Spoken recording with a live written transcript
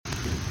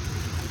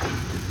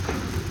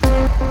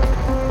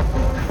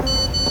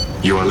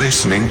You are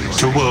listening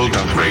to World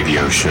Up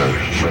Radio Show. World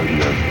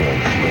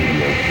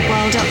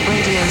Up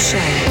Radio Show.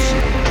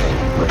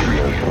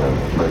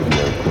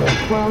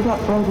 World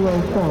Up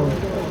Radio Show.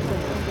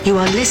 You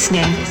are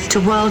listening to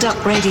World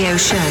Up Radio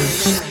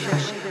Show.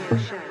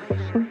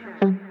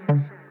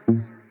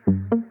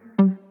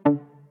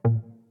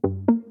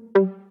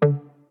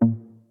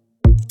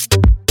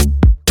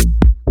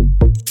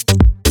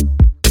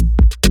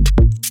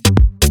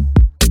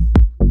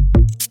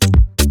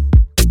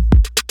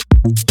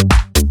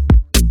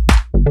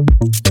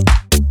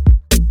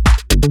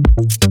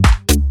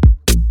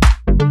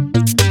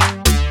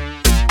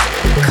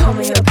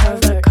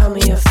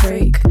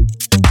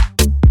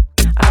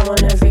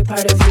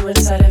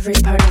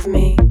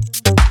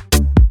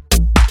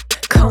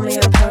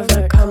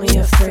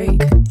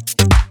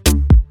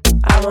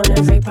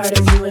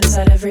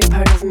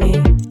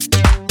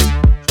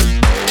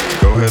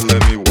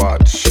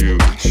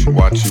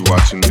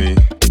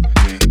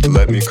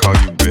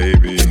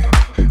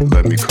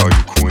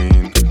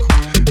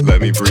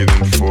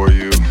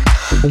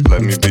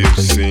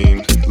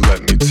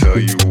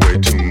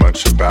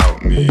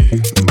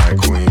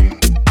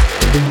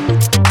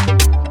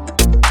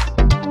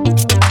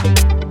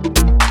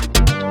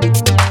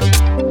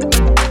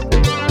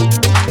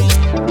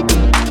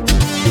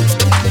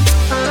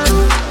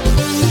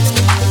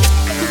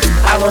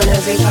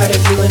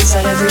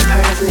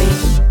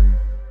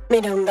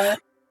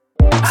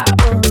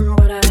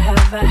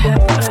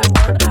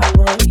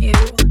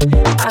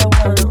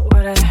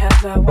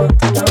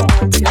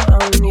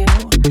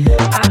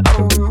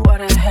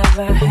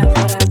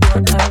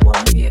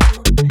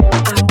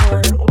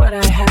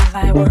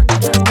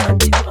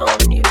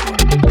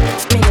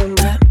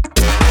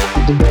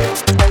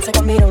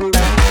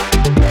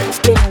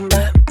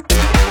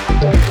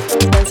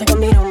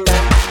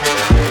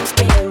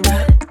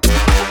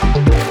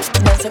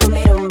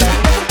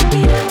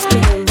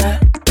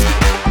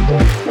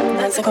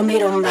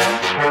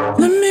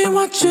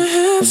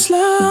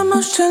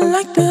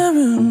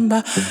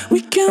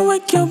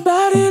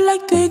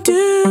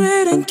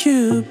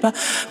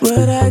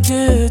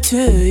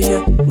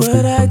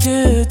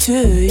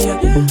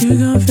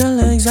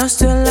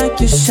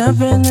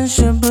 Jumping in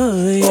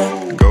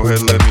Shibuya. Go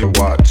ahead, let me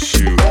watch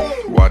you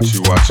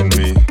watching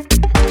me.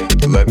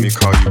 Let me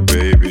call you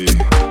baby,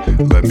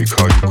 let me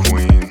call you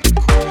queen.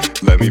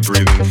 Let me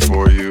breathe in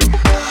for you,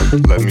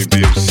 let me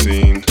be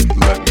obscene.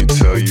 Let me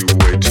tell you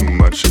way too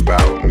much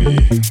about me,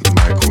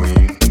 my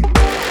queen.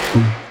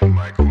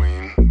 My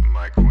queen,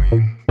 my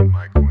queen,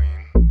 my queen,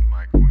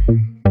 my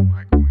queen,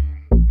 my queen,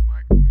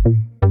 my queen.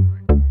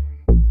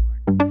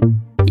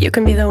 You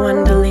can be the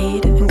one to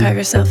lead and carve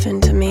yourself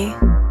into me.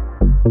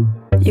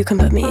 You can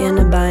put me in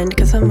a bind,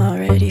 cause I'm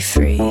already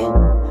free.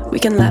 We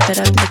can lap it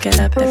up, lick it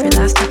up. Every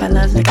last drop I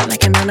love, lick it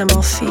like an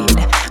animal feed.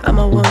 I'm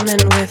a woman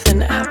with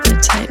an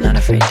appetite, not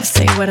afraid to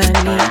say what I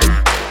need.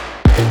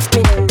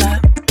 Mirumba,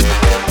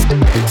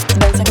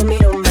 danza con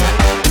mirumba.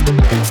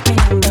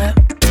 Mirumba,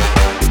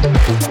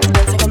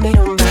 danza con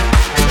mirumba.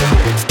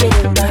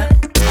 Mirumba,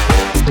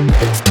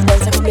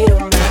 danza con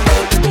mirumba.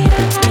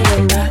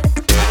 Mirumba,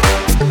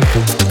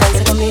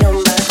 danza con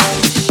mirumba.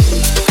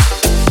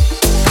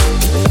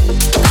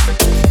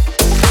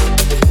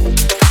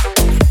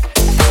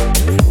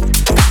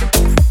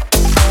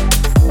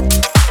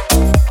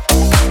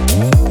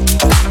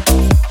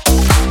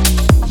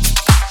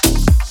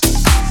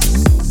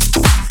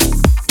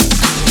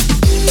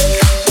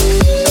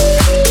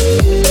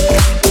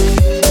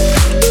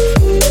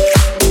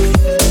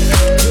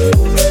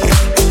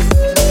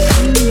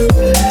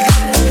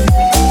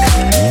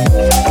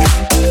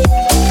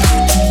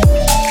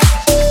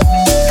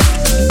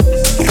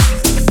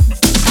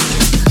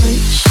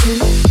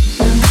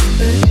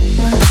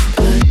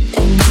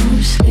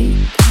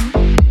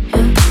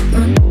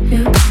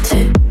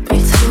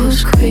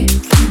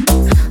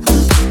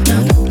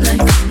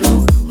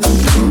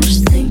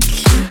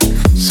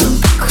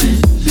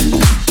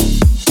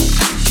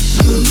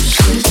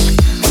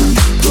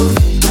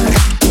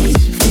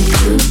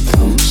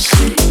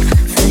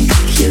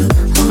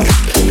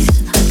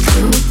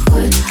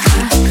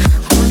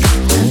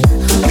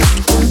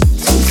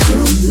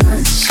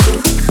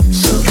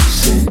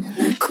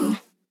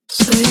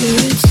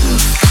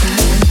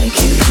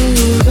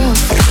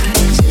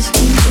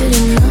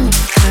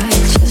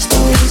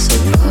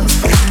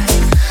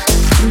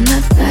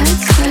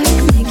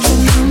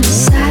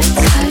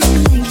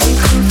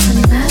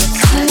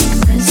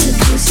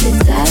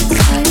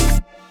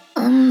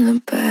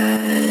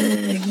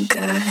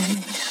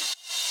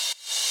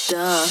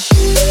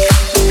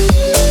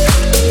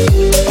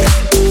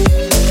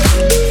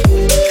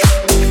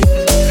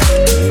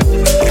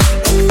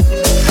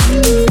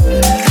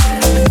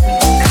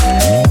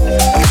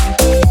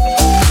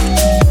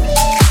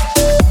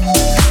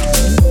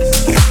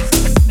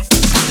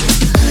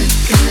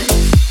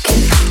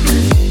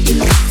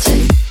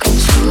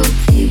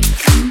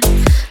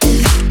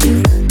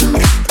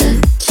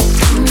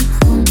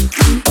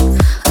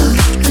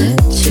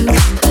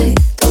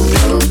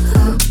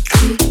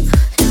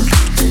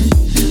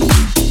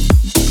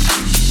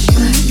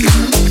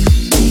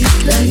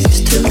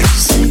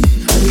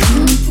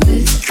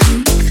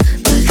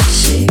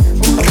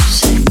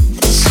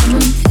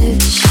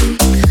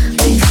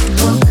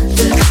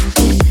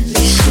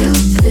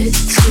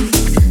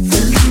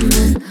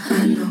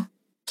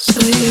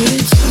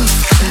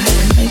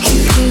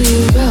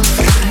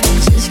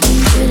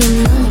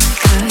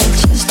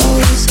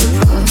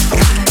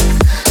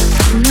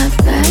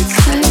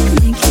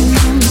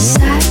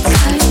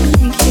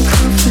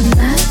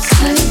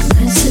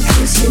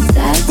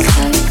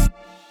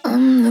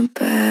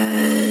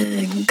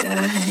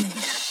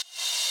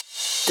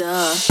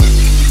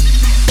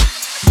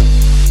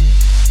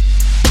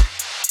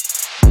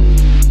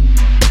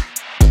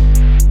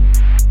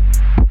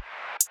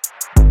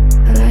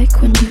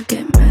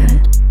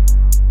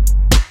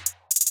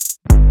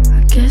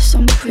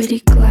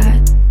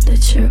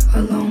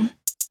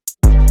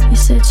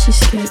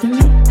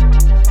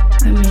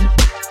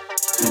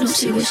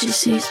 see what she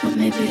sees, but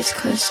maybe it's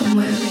 'cause I'm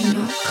wearing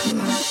your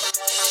cologne.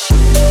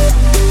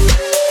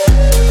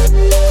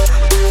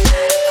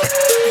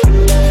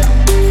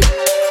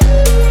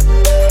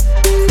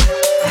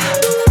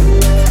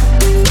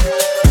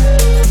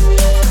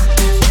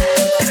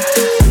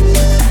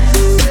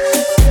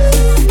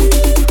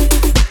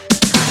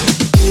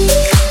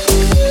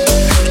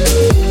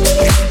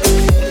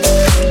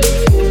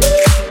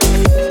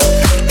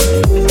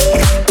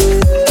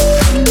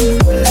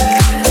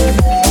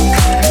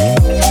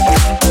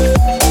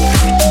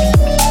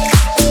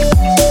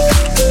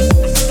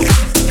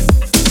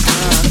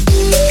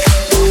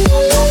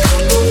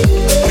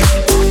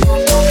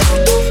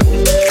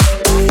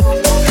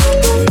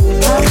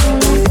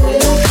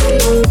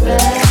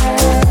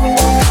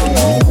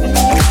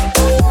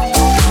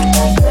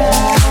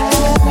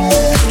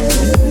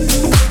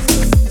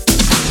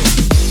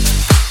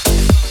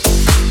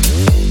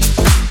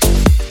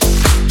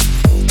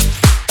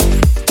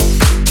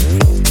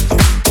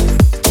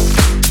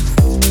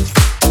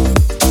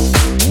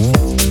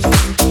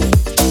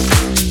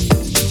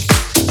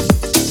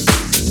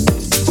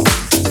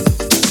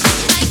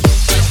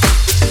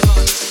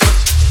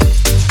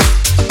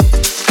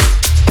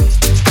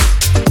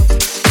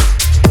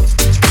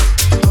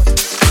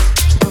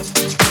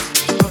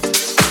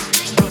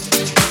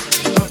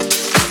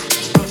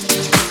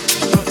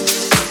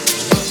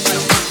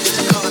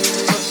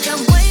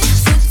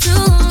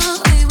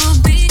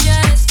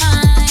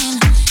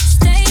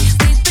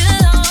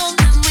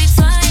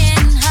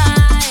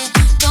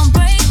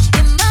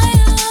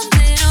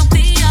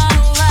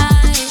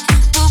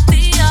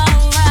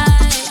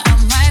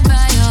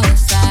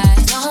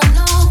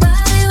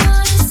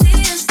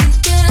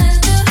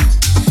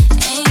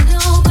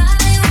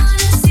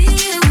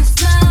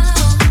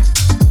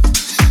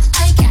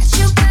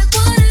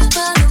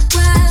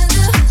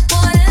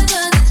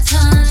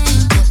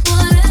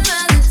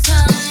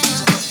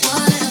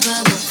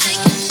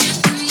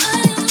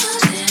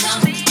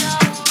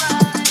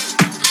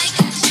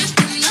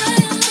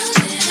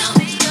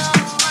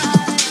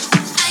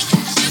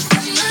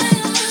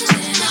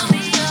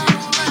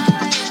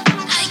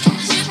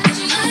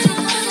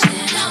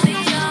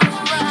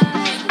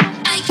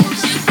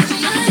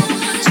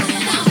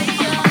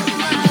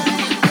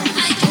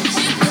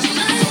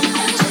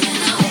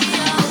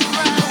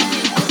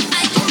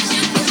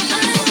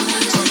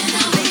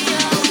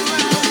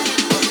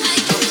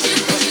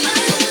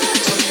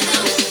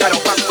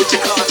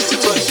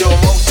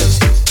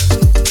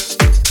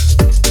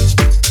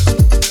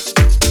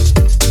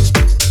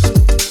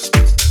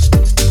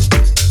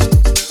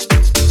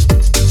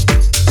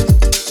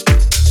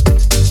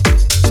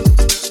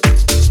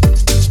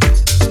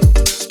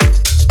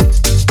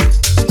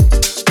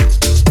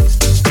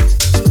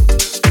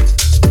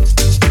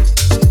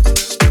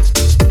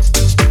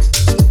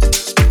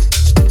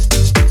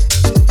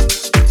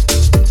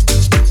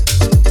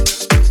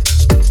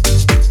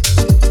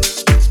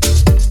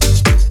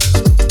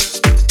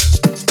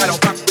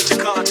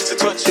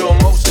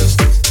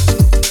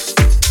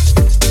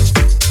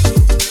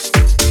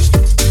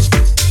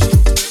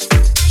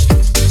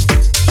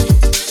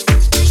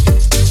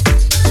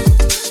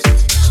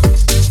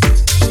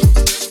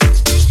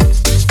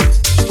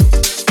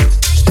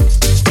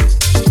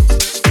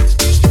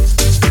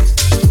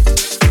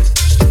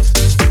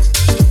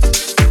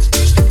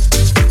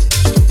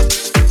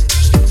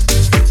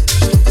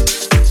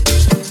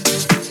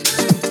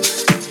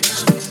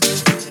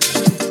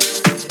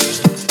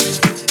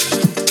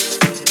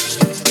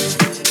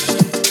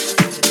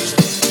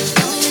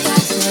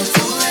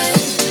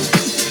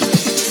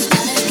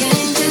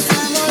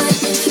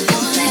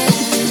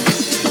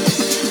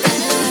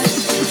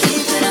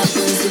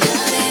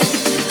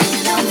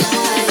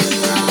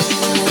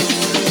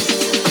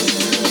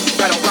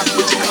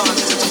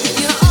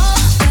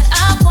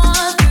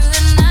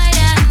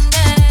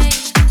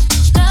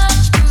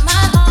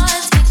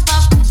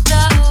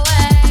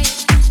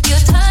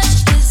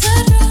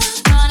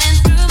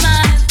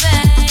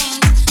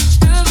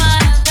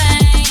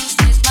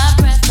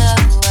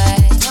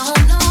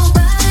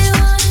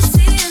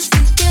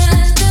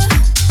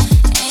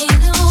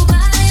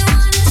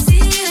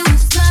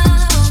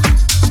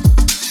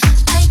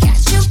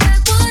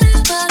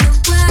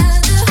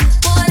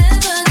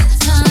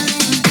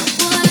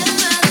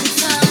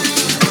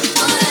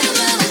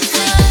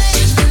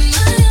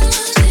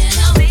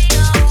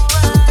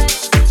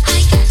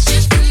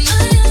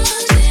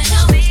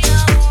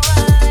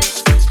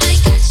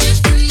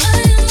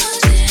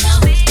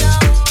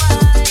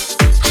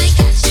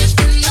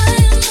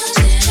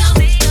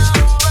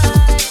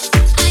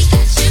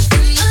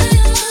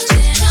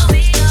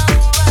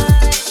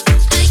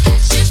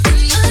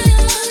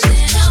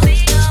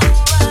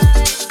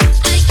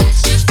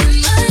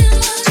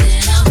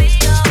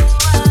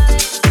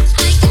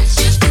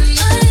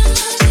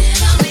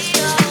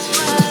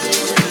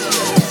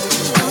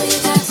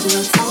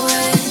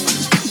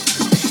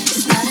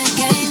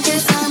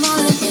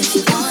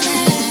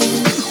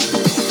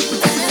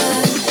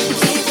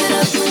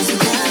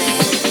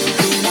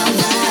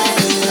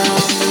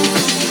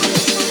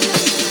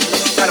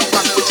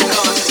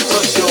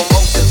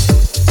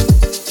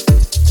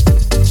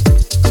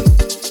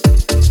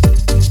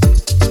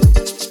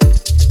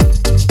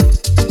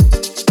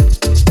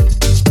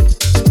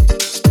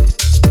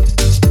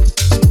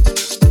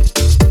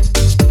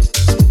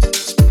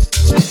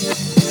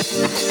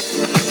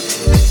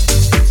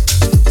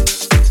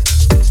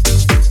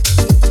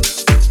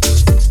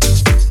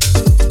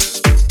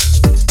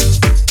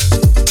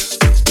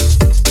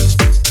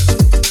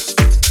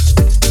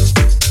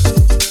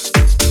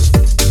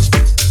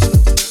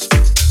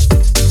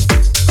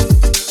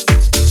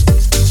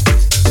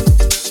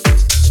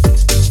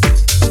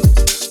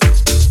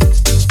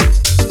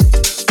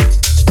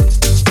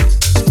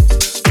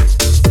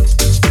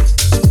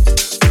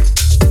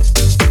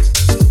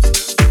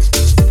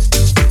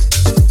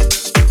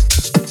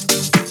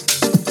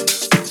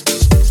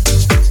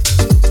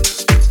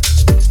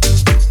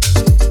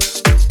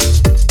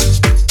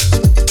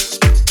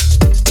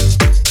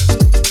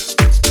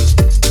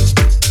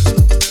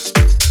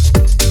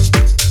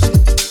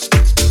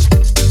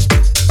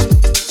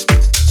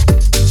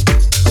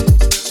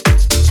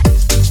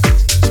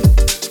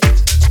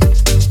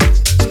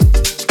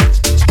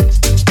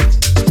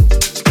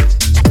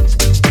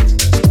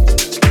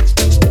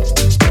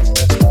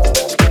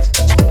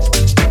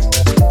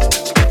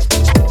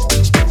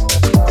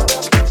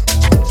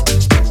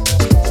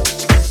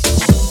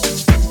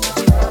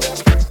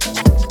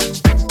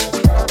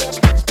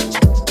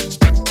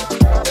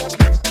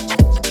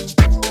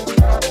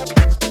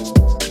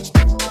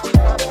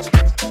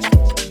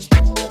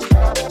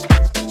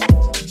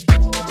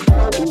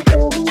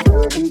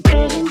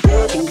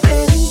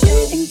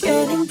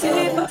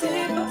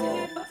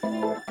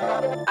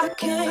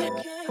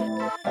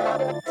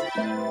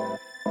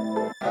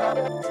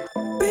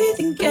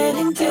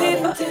 getting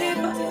deeper.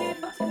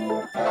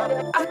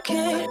 I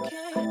can't.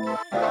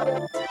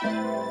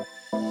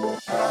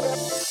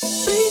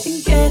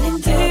 Breathing getting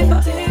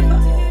deeper.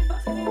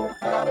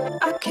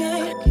 I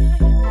can't.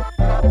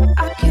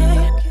 I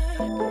can't.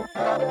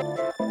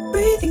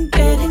 Breathing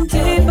getting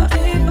deeper.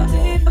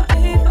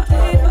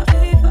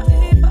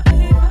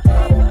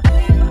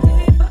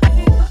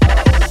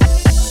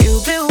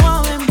 You've been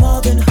wanting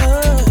more than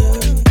her.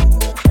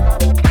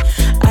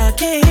 I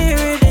can hear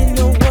it in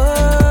your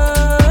words.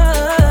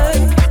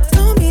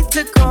 No need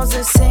to cause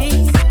a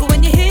scene, but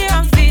when you're here,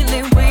 I'm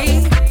feeling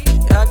weak.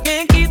 I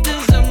can't keep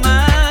this in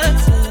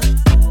myself.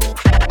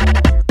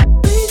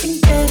 Breathing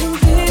getting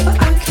deeper.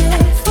 I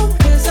can't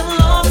focus. I'm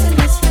lost in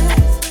this head.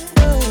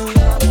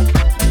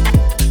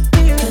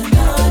 You're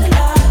not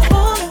alive.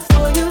 Falling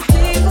for you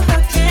deeper. I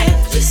can't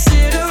just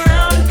sit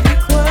around and be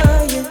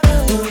quiet.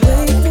 We'll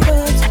wait for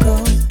her to go.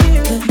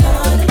 You're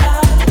not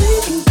alive.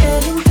 Breathing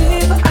getting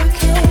deeper. I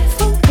can't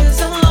focus.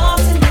 I'm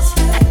lost in this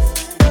head.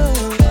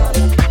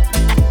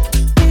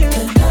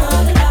 You're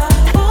not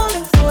alive.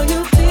 Falling for you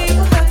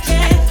deeper. I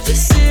can't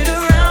just sit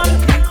around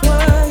and be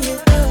quiet.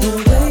 We'll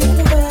wait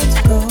for her to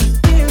go.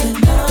 You're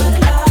not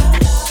alive.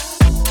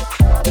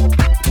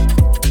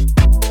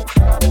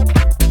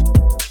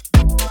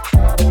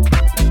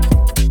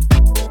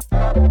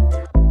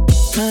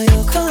 Now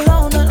your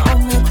cologne and on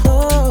your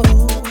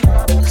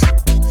clothes,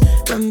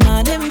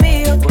 reminding me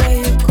of where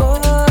you go.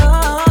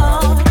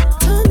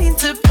 Don't mean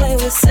to play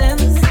with sin,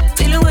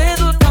 dealing with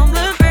what come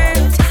the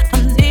brings.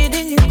 I'm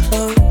needing you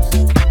close.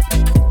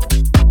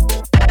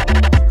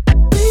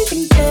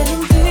 Breathing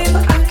getting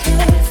deeper. I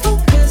can't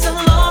focus. I'm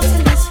lost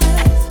in this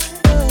head.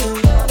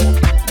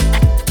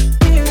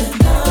 You're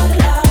not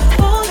alive.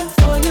 Falling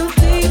for you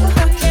deeper.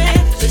 I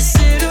can't just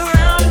sit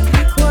around and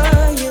be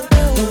quiet.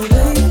 We'll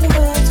wait for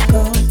her to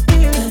go.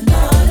 You're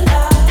not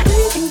alive.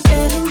 Breathing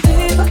getting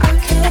deeper. I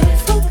can't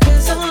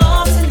focus. I'm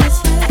lost in this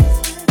head.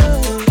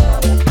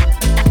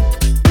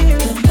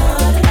 You're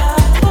not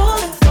alive.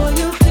 Falling for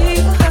you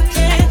deeper. I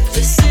can't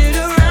just sit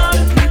around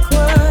and be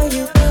quiet.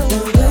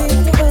 We'll wait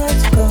for her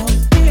to go.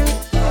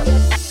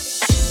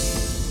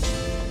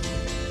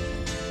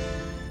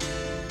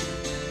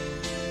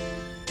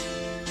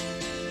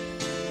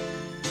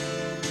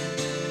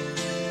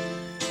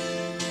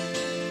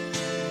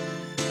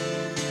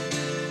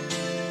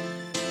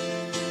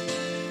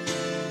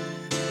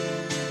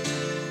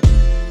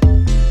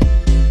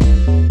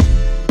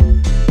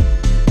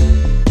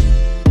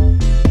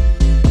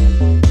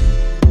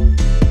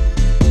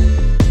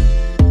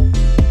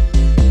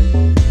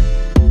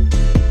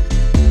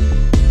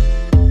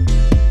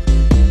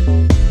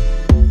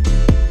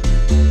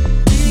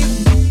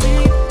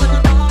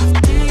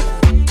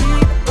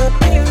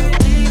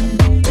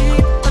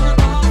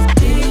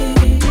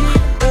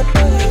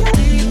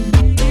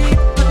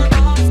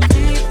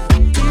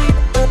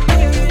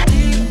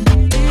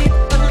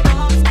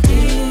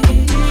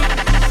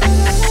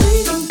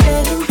 Breathing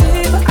getting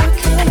deeper. I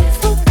can't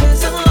focus.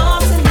 I'm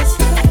lost in this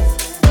head.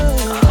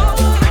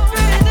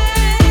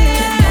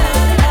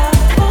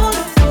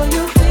 Falling for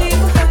you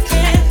deeper. I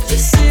can't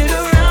just sit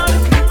around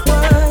and be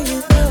quiet.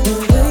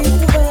 We'll wait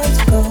for her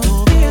to go.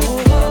 Breathing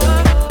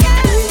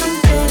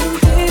getting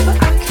deeper.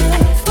 I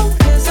can't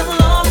focus. I'm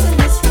lost in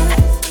this head.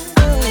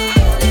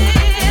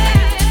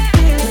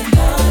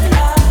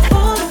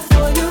 Falling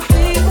for you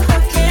deeper. I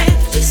can't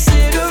just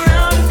sit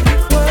around and be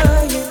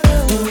quiet.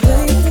 We'll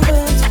wait for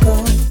her to go.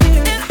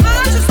 And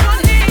I just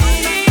want him.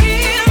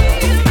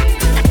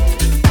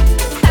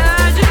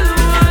 I just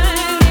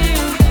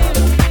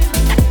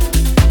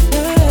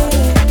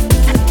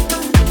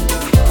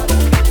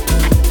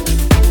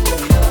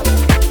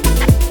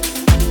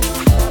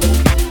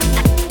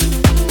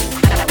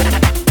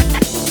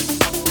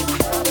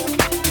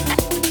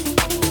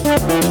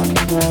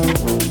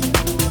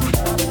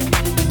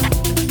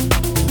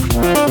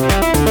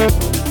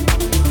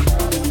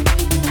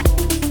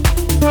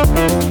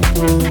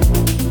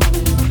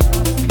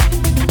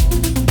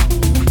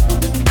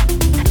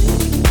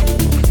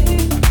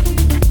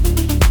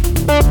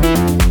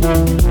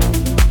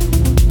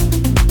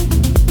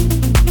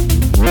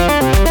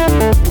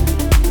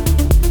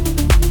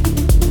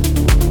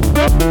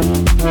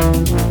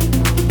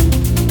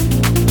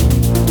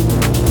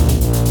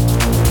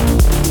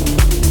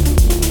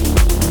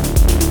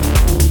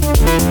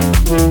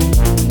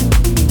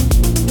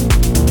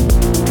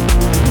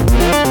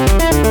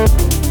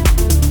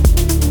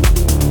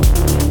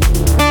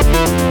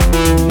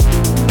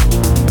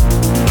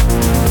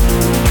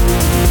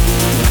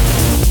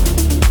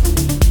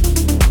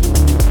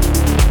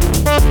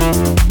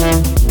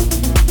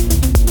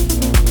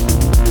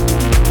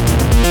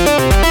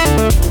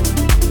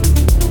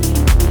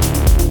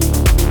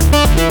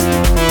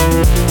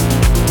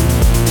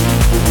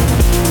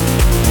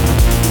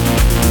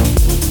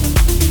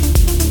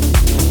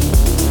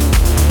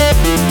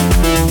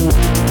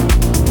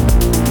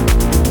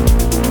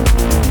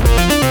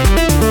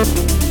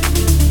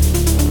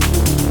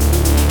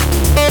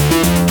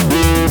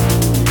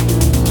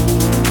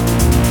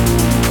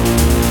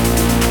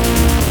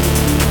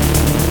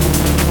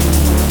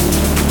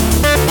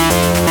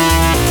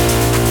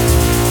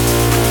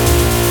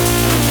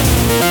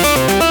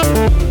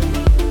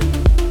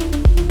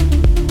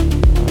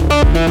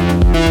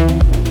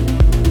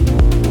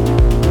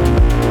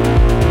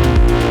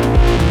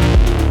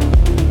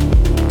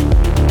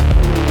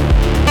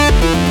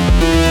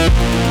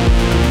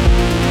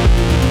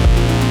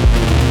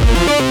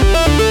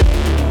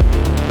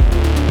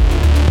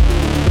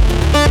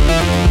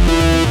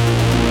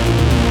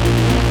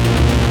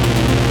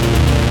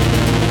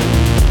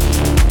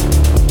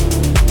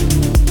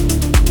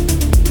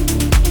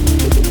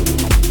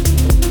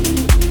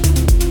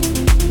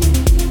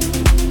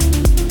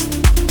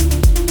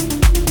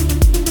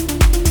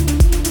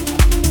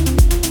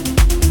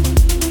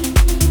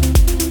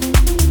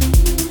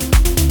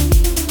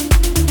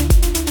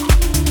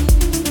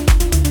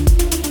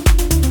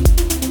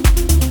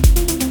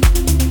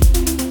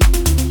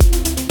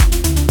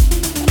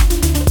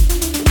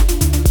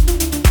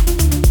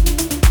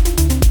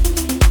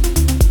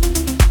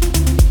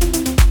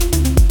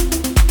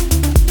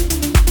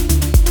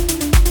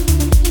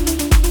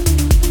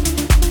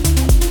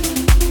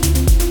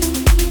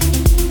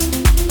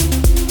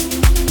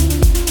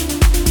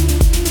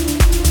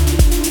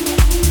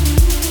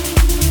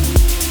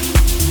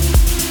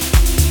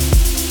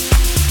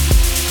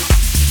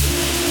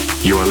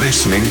You are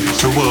listening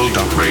to World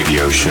Up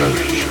Radio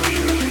Show.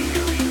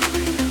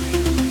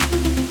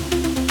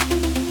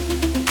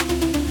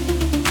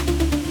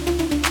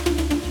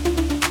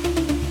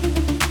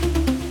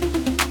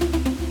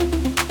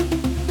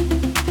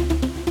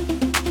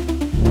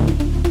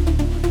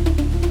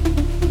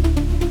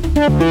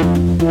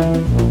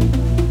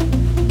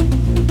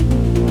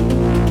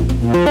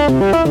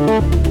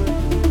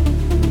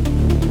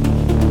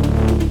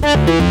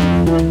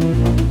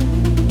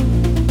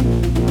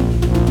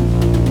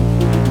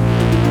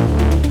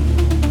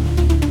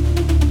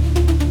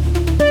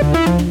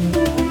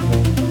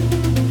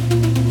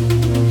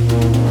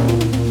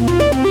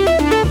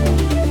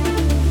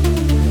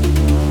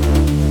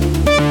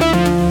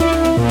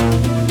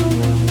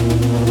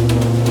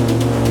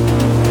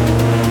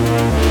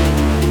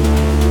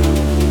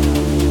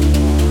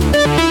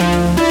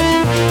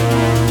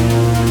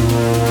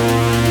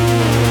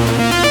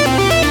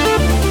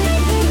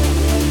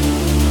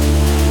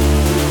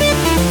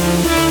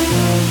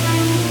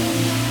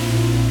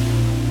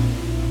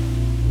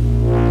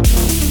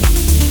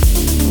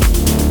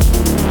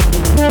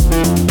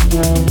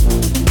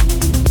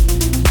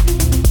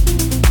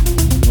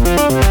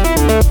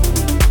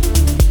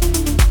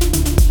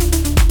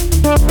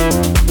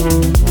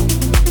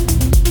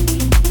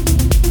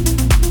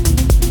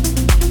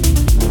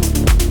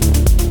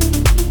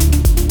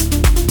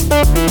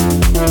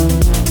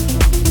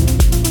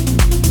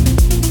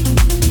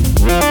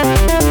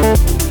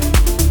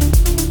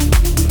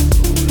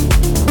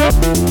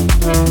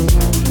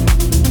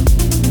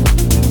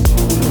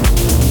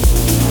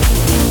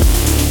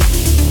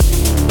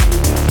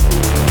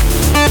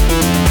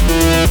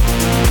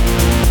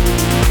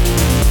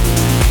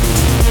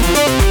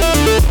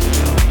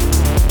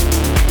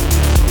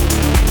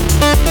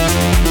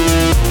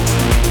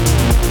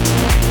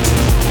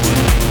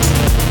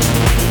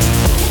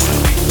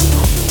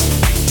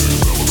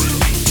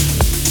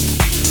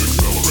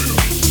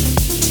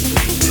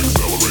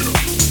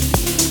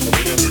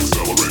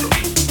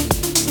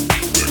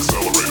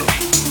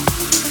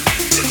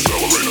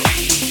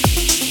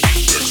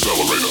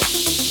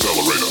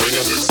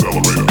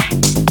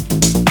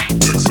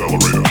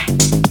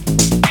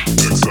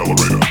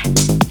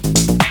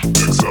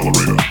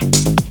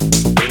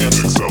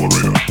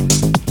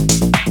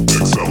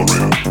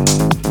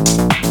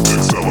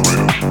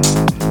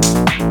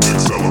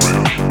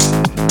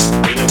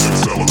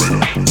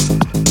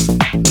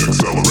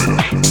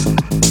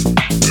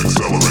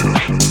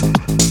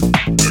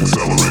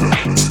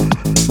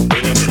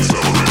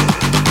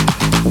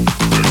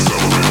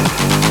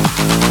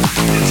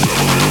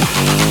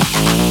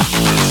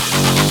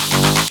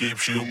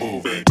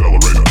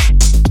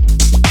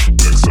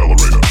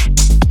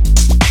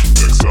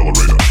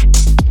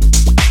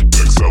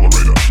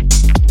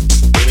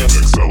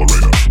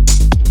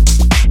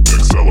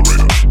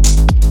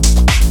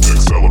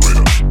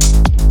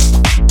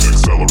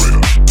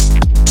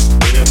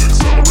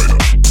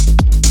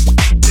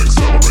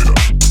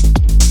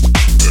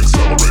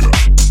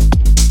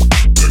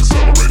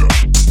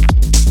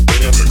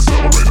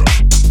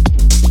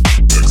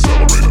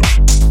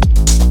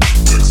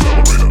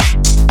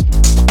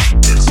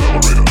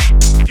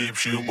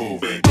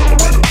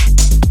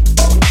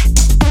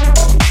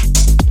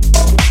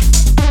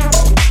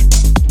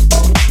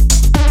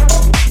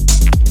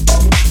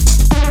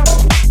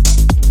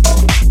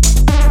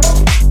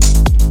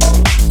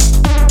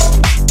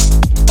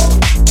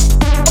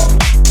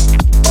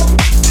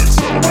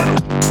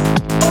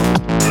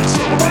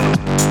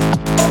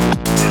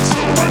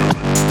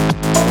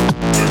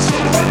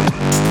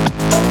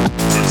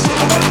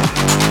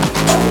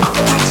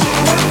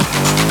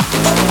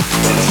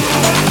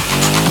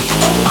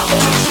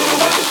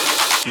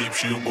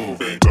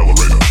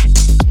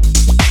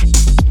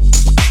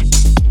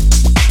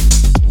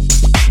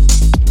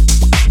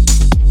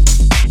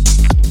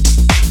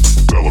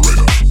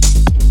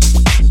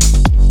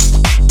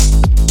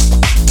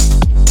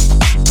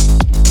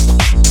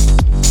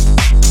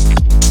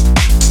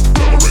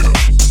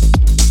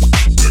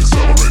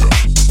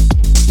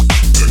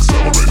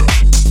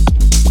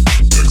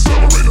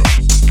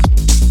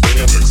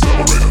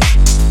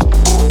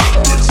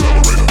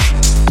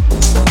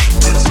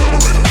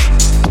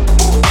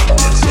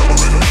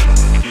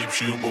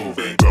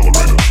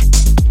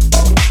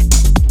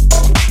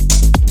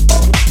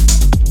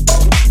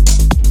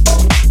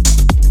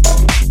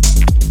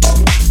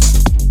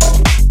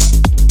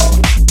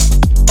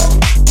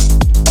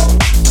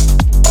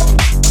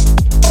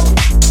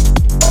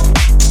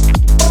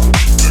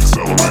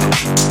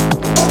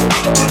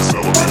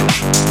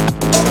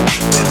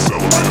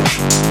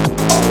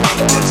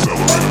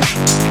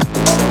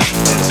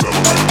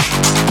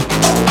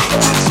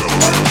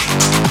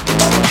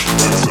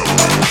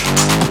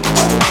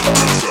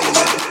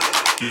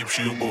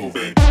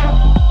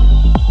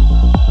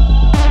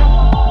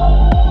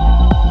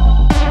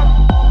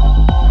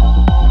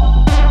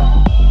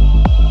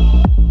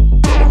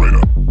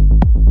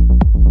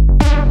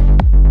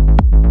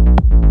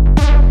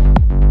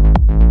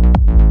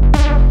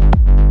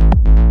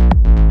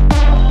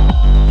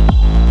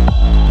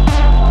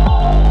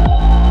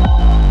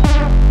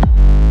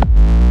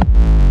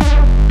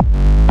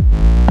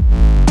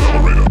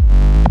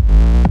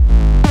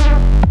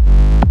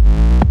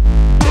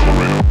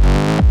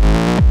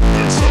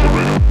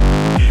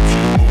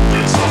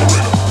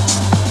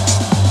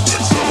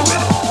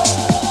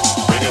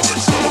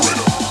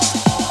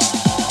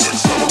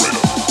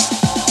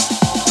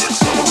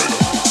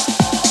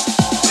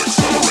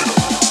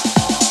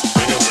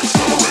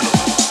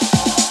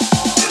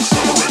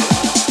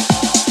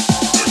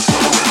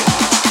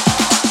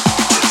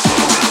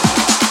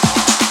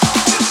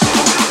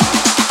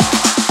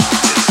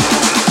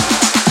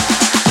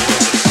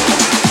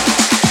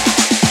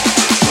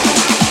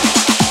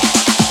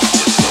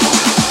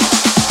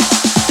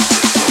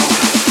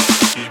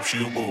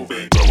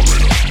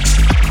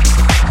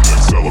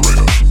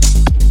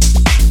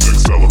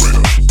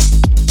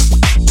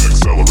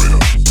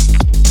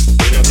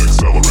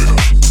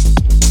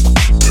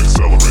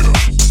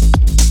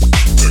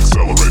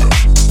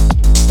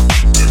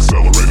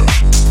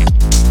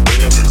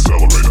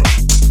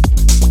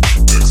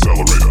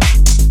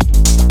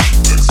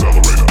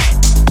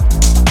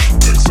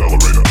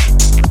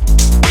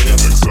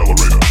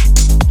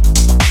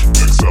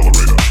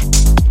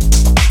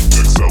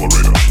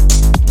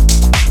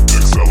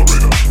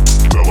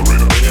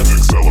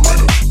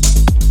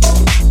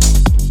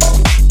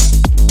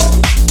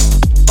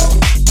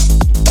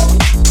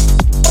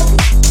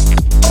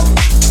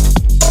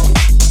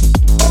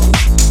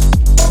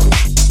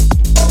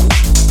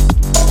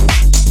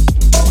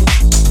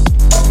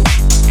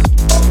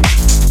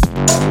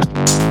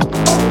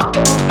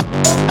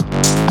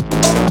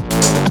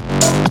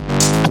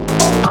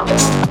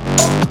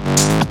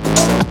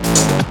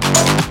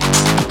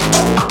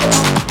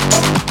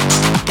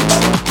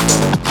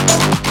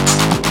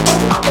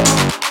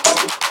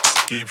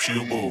 keeps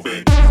you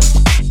moving.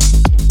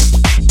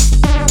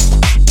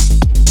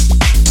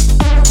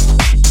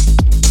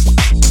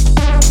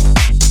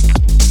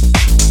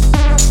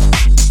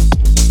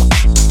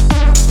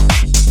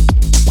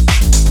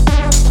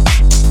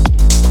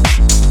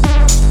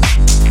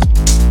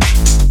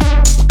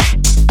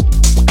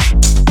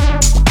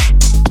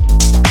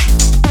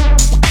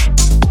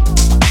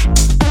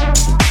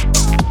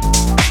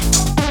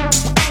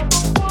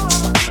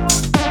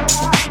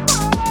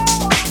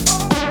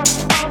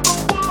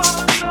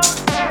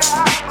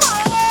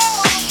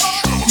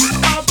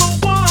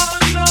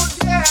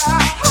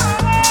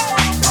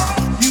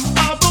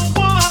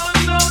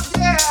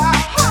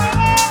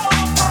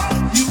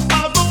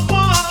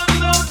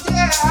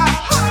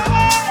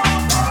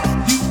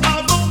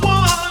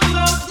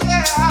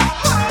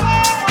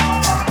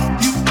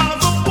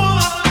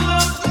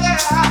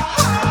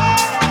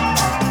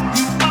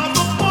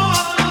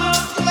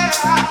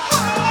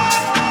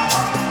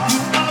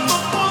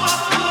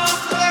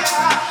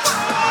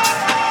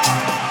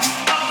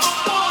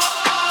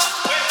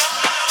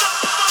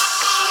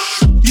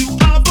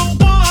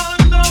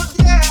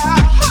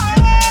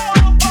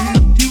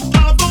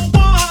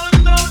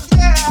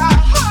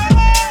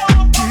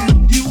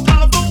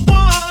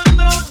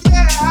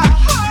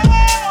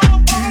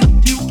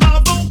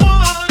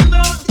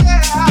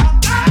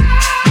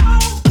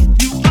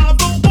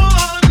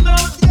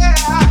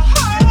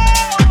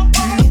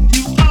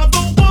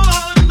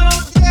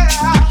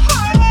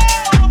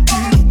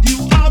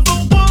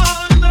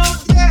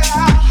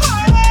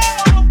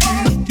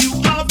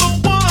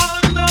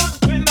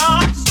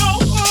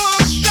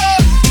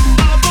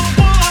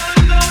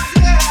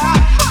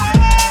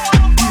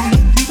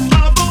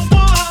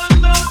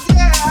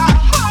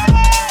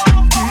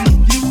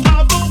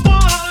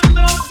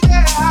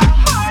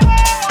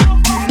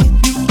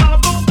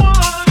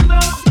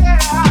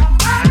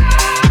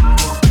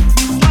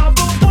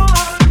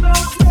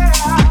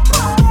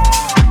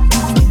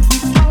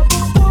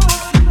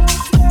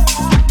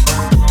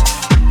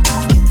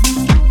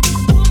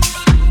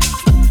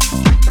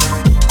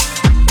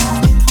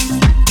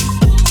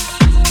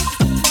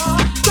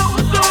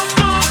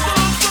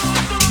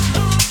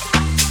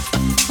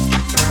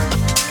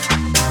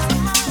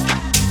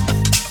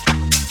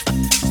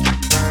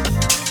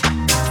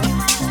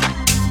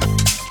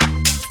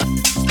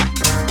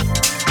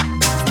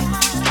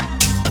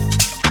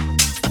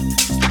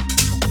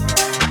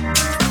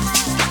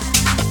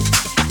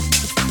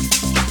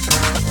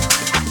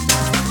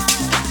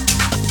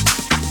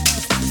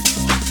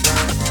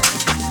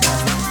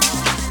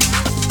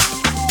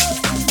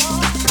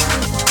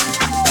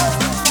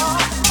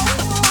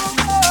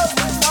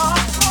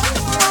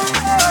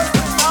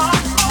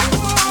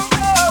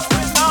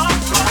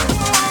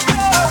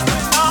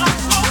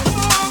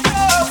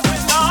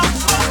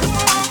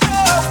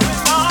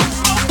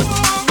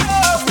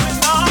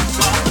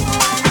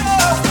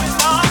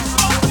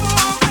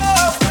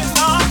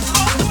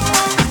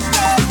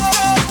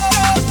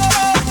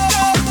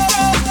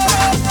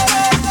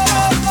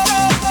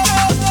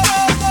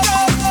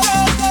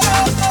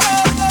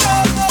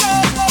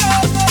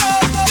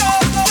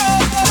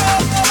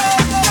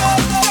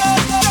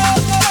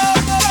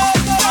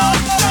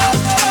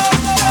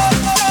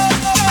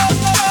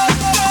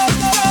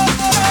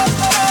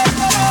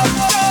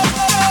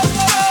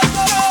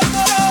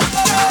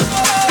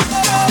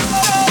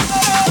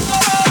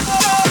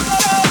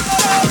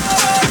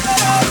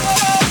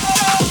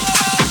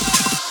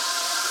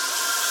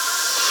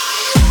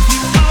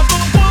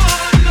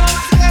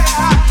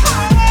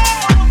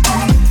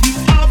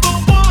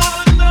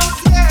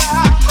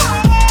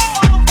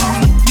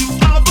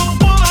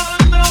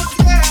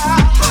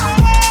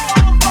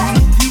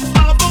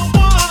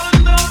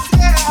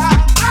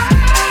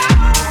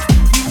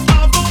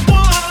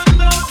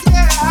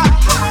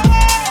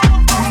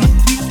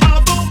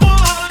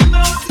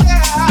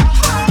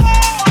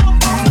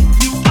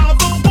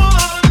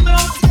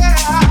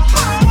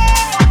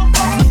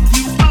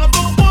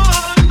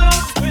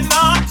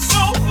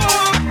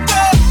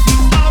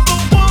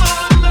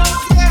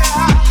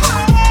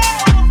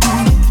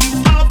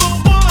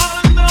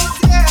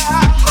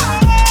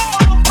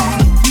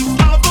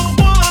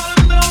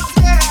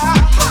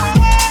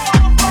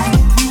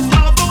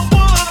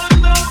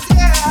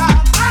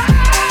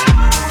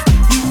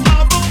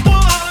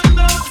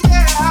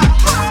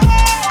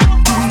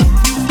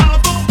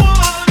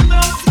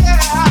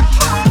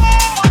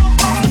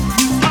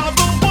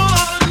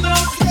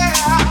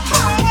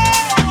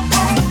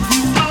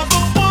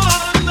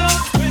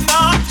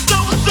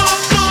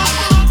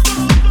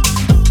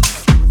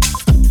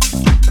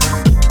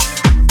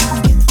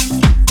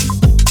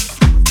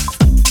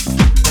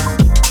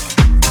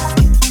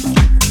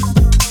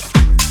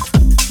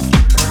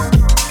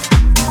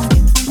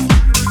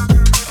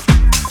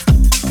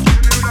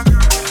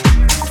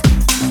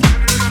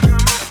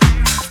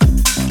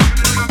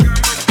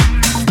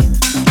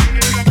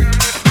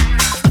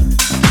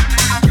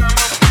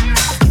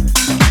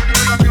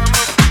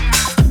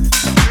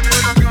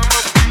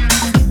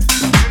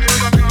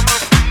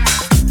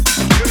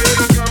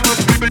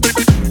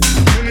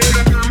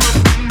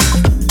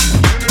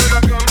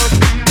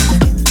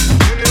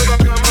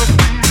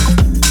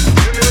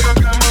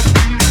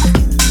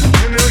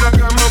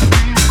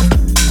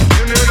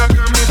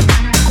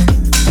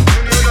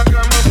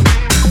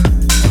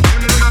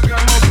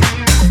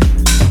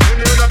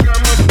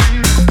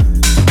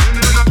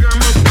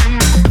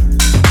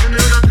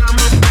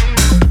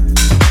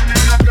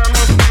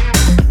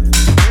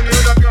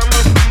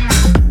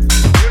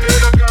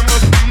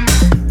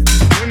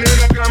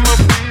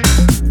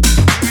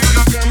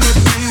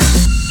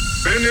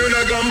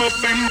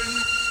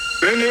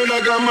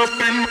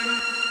 ragamuffin,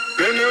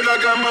 then you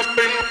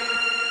ragamuffin,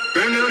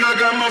 then you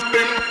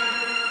ragamuffin,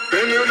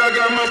 then you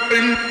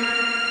ragamuffin,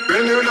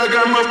 then you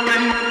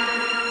ragamuffin,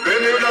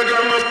 then you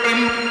ragamuffin,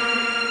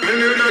 then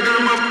you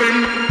ragamuffin,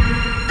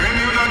 then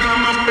you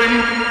ragamuffin,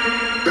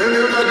 then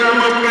you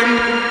ragamuffin,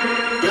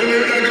 then you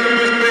ragamuffin,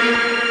 then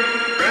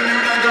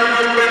you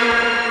ragamuffin,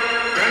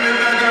 then you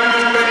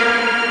ragamuffin,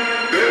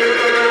 then you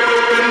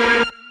ragamuffin,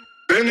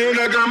 then you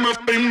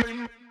ragamuffin,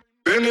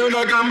 then you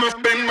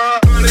ragamuffin,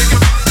 my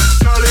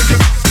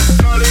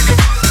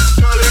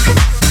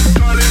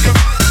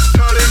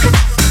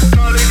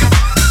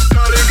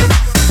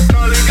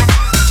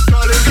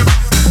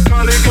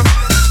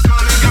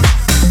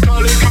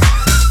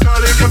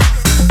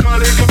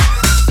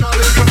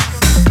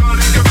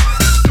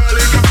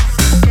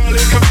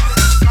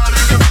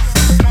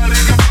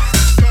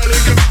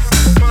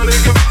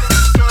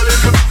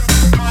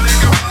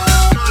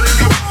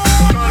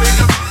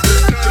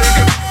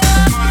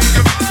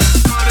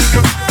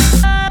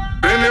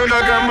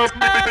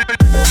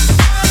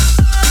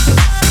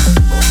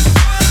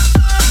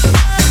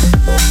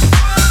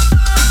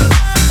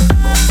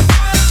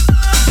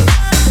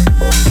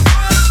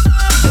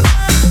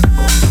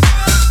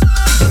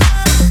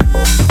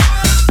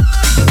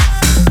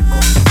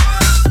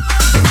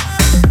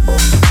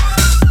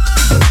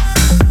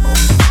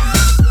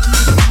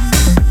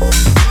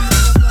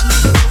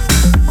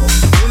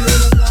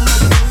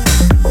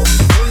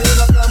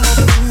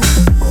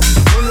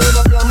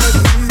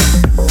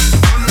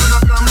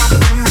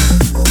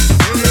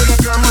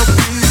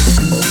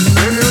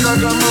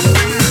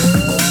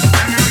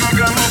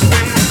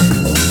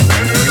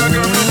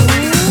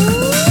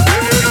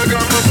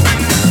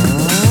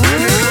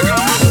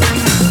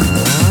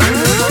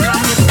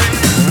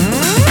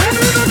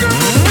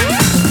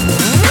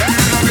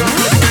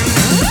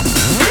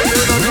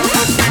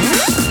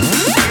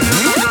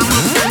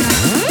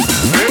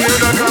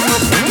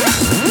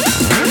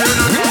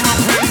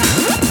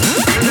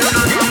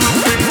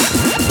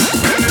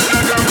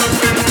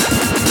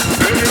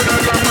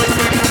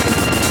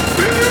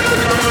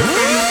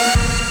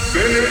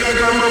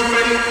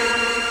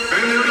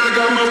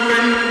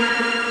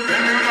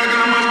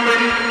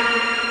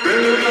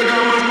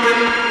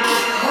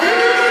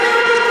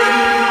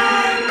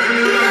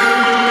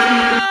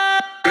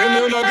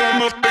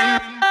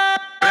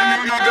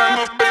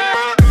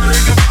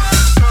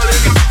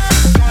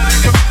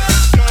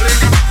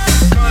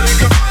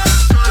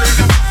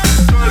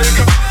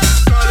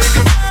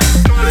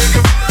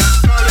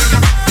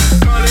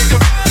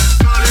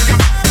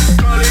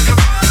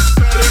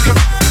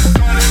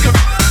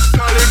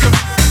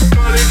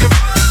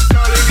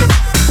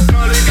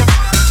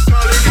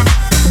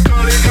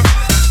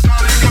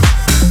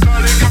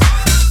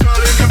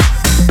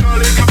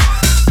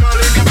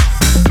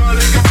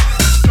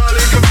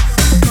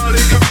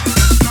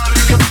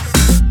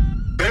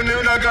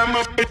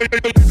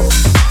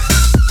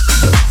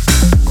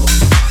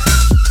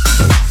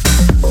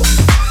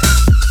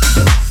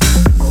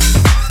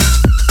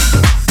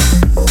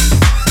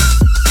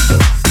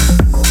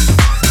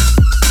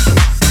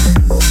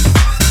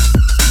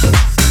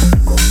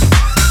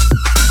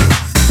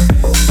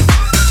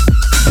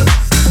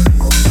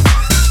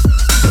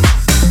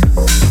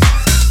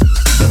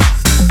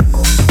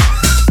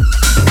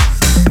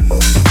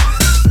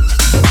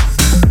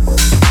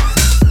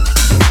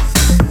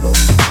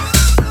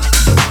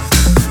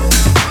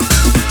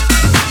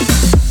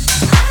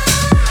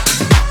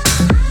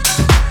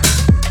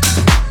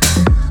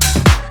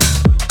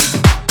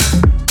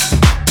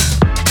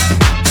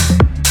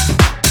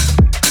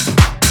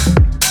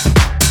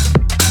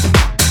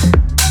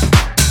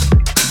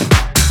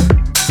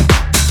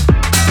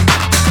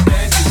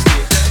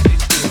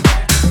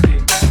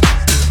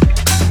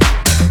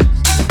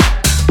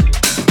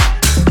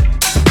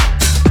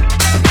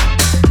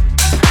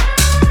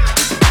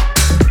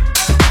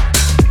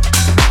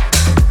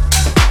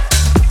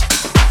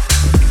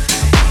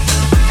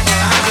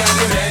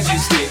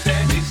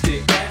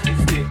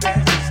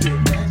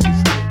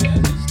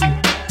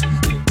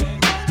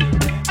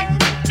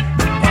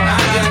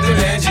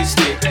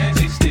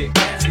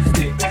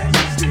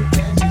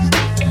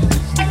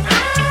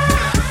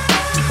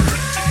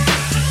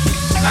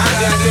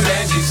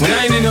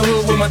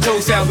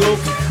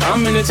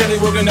I'm in the telly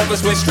working up a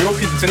sweat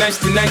stroke. Tonight's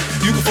the night,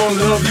 you can fall in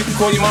love. You can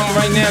call your mama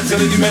right now, tell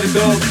her you met a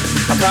dog.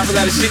 I pop a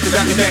lot of shit cause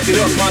I can back it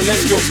up. My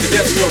let's stroke,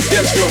 death stroke,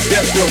 death stroke,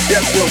 death stroke,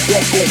 death stroke,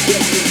 death stroke, death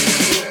stroke.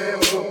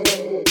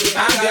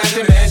 I got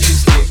the magic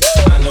stick.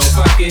 I know if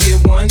I can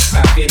hit once,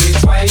 I can hit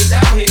twice.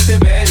 I'll hit the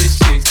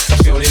baddest chicks.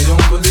 Sure they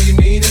don't believe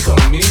me, they call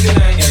me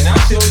tonight and I'll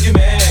show you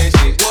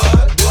magic.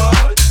 What?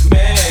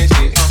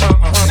 Magic.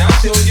 And I'll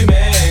show you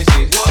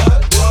magic.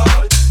 What?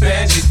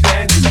 Magic,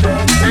 magic,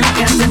 magic. I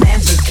got the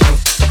magic trick.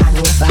 I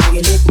know if I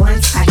get it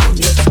once, I can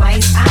get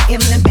twice. I am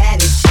the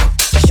baddest chick.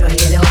 Sure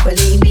you don't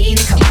believe me,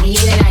 then come me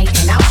tonight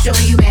and I'll show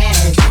you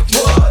magic.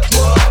 What?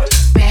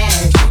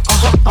 Magic.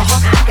 I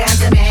got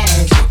the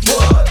magic.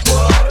 What?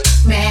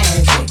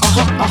 Magic.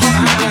 I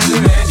got the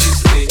magic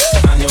stick.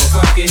 I know if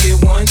I can hit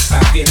once, I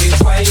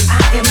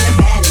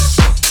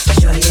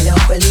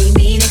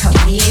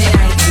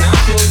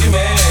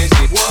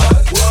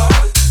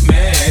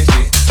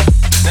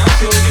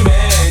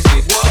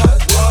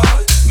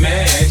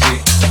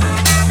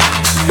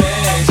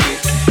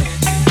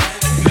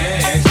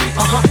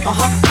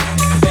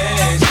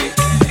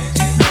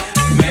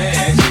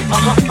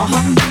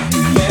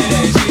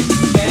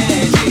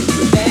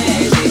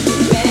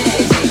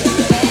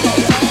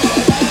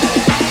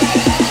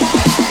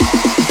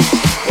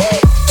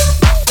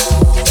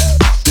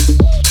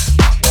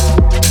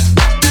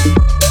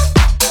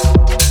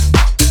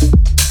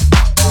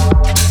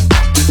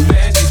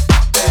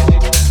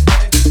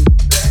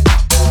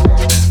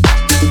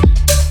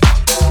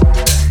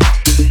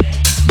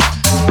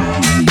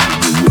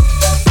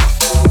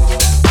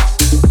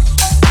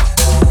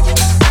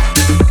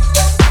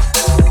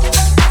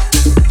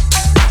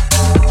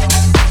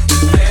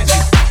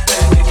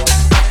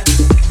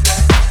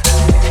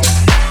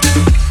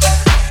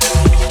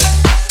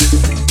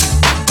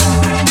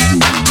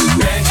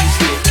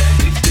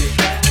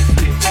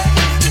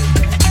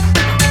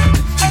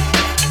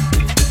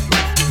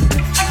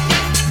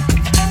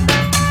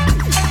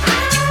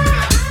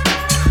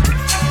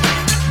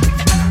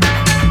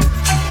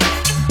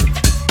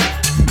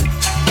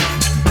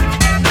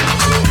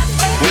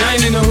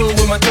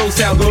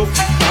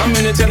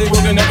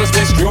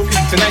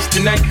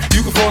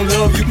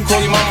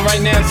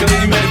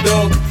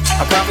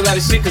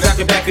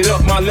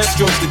Left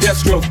strokes to death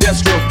stroke, death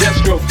stroke, death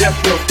stroke, death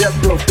stroke, death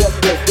stroke, death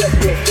stroke, death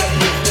stroke, death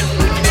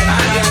stroke. I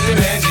got the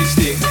magic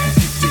stick,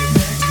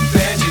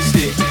 magic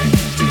stick,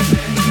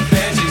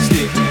 magic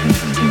stick,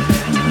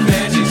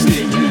 magic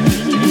stick, magic,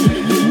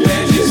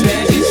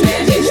 magic,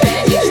 magic,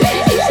 magic,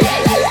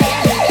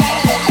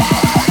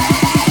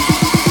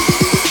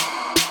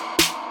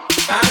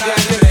 I got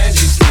the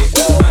magic stick.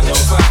 I know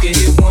if I can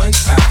hit once,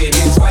 I can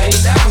hit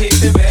twice. I'll hit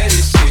the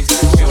baddest chicks.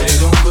 Sure they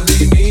don't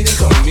believe me, they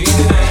call me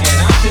tonight,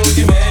 and I'll show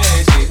you magic.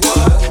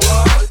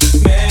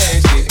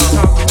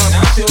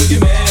 Show you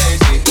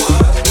magic,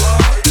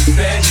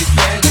 magic,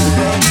 magic.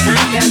 I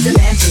got the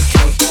magic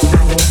trick.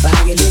 I know if I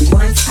get it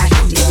once, I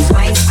can get it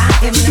twice. I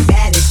am the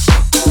baddest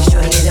chick.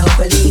 Sure you don't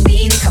believe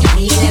me, then come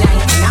me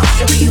tonight and I'll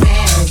show you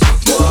magic.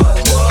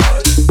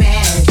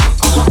 Magic.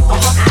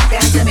 I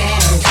got the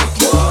magic.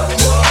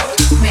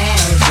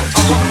 Magic.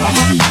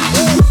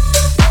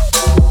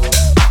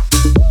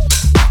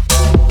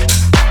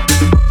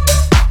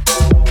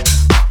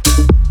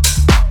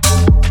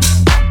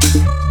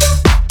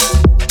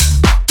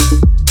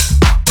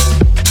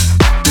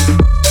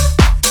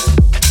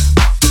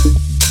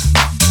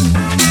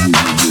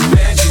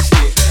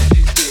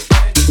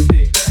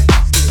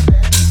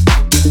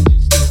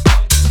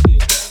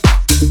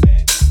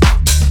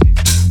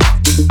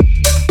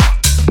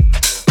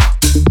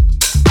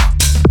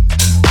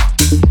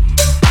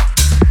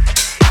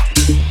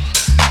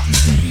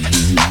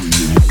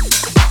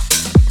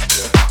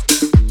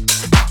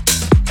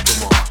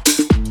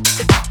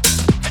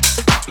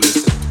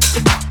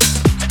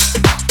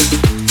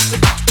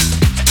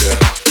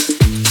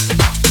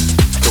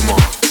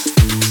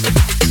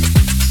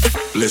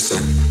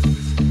 Listen,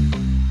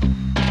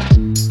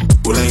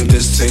 well ain't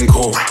this thing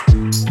cool?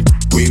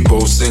 We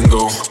both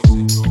single,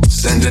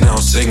 sending out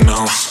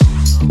signals.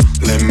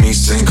 Let me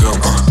sing 'em.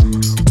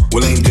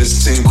 Well ain't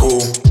this thing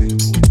cool?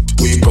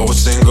 We both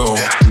single,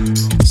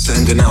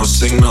 sending out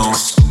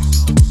signals.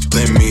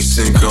 Let me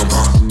sing 'em.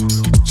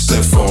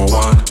 Step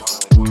forward,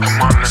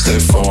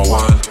 step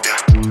forward,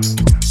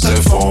 step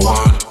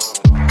forward,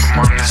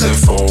 step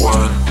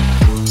forward.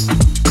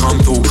 Come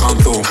through,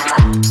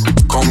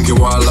 come get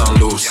wild and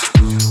loose.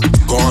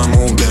 Go and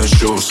move them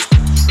shoes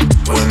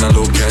when I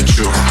look at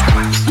you.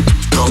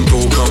 Come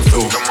through,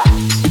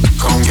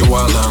 come get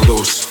wild and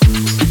loose.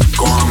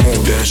 Go and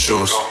move them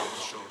shoes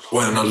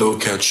when I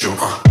look at you.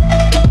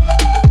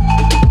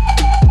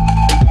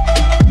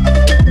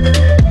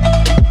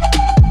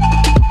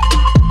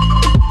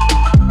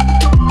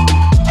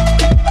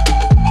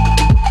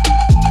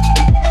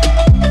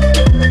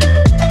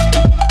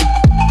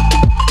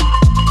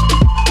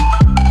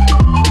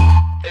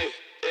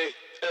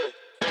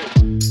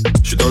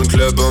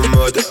 En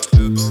mode,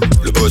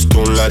 le boss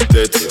tourne la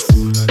tête,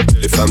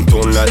 les femmes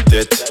tournent la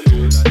tête,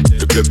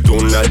 le club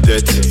tourne la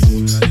tête.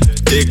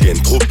 Des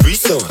gaines trop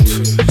puissantes,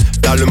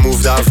 t'as le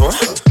move d'avant.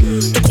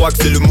 Tu crois que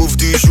c'est le move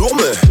du jour,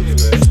 mais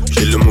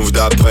j'ai le move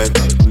d'après.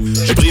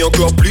 Je brille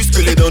encore plus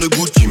que les dents de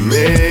Gucci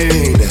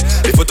Mane.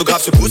 Les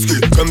photographes se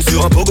bousculent comme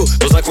sur un pogo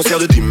dans un concert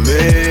de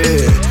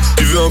Dimé.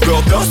 Tu veux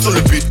encore danser sur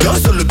le beat,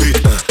 danse sur le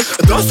beat,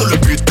 danse sur le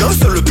beat, danse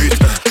sur le beat.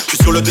 Je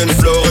suis sur le dance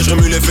floor et je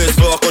remue les fesses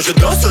fort quand je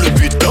danse sur le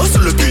beat, danse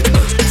sur le beat.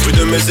 Fruit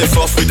de mes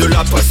efforts, fruit de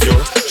la passion.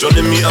 J'en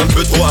ai mis un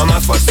peu trop à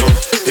ma façon.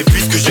 Et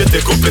puisque j'étais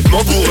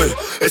complètement bourré,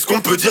 est-ce qu'on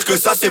peut dire que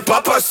ça s'est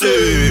pas passé?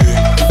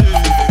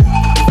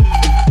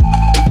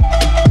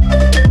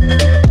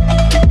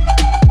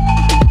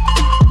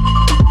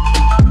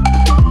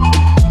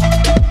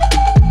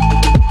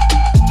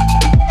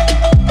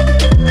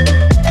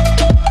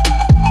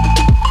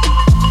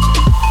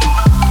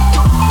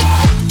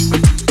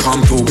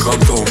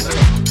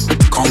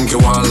 Come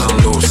get wild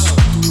and loose.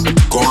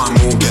 Go and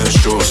move them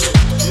shoes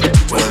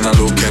when I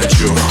look at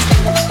you.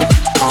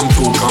 Come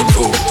through,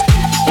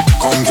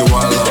 come get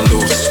wild and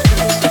loose.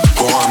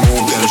 Go and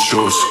move them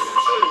shoes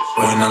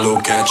when I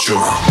look at you.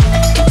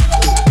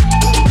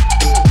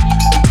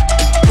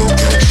 Look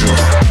at you.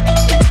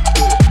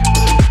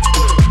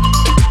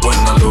 When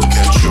I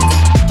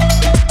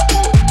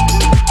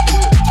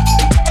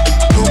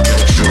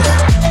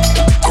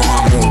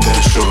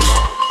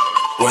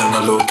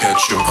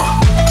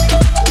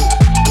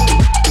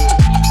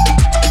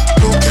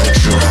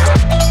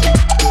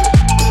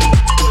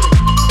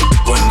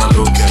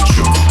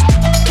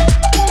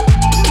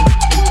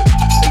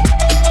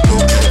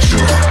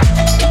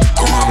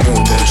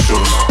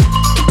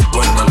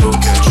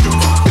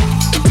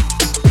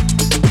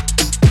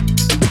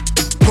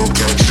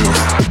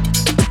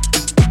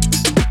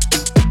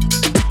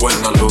when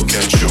I look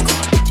at you.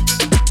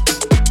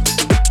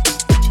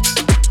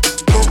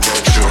 Look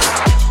at you.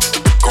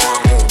 Go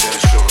and move that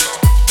shoulder.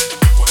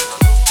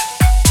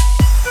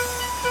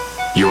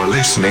 You are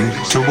listening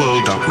to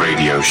World Up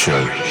Radio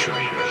Show.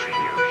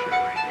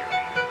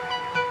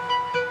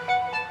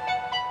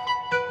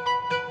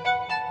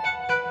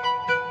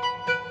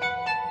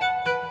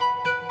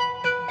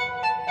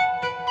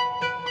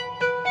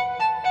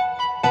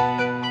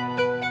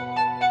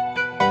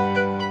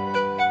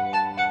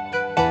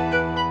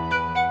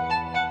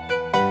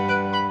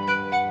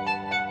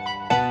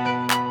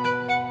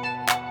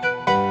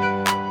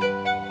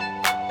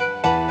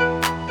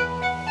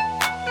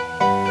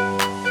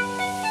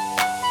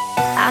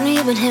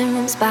 Been hearing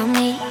rumors about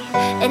me.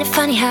 Ain't it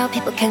funny how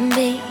people can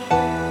be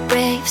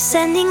brave,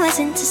 sending letters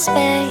into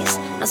space,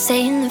 not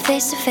saying them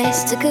face to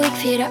face. Took a week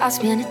for you to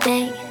ask me on a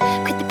date.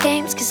 Quit the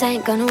games cause I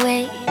ain't gonna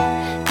wait.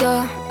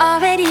 You're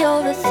already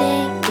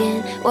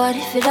overthinking. What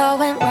if it all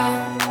went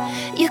wrong?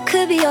 You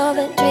could be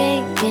over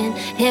drinking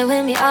here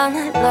with me all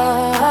night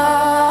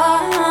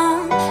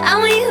long. I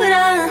want you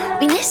to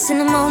be missing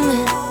the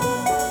moment.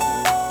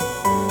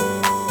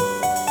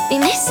 Be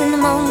missing the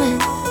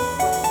moment.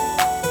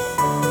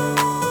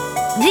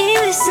 Be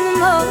missing the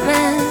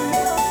moment.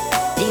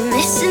 Be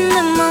missing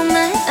the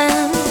moment.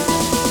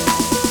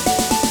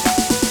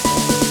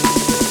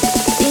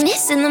 Be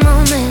missing the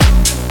moment.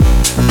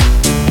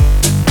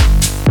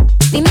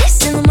 Be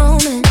missing the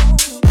moment.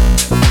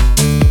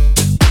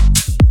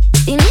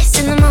 Be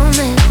missing the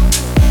moment.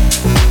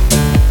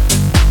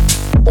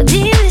 Be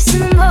missing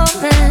the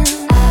moment.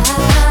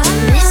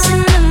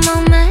 Missing the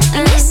moment.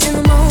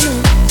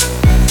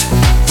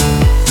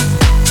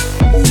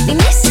 Be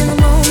missing the moment. Be missing the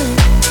moment.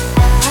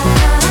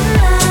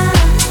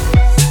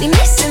 Be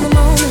missing the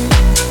moment.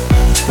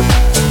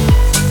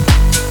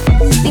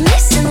 Be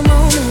missing the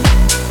moment.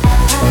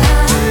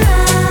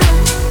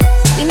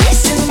 Be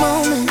missing the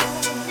moment.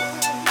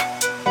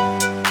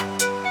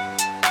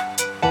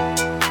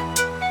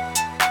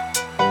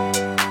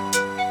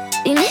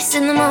 Be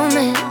missing the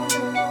moment.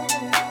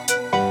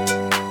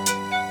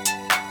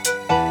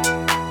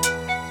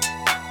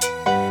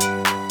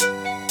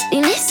 Be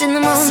missing the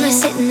moment. So you're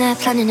sitting there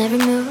planning every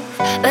move,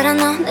 but I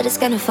know that it's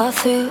gonna fall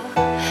through.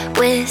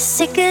 We're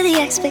sick of the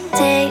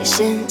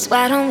expectations.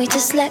 Why don't we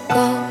just let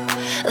go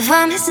of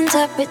our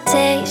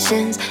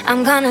misinterpretations?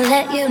 I'm gonna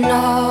let you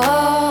know.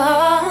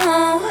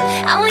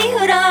 I want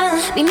you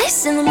to be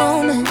missing the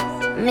moment.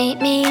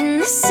 Meet me in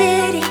the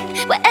city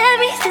where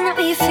everything that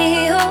we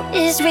feel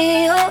is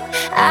real.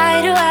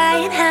 Eye to eye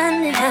and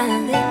hand in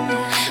hand.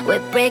 We're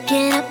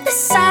breaking up the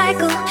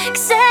cycle,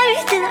 cause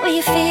everything that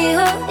we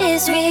feel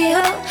is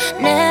real.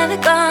 Never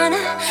gonna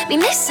be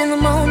missing the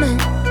moment.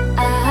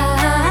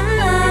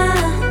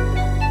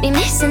 Be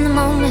missing the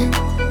moment.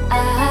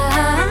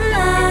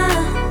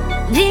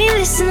 Be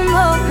missing the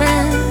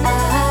moment.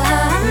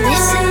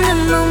 Missing the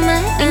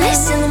moment. Be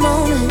missing the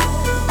moment.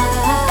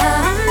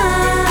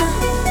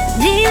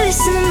 Be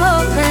missing the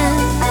moment.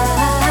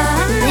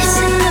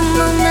 Missing the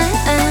moment.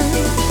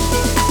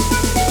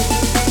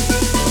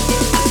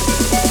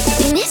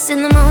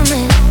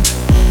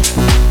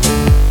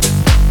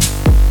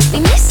 Be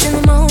missing the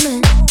moment.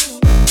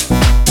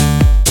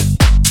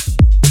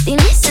 Be missing the moment. Be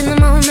missing the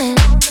moment.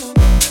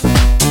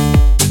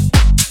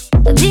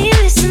 Be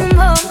missing the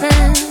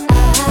moment.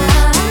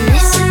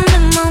 Missing the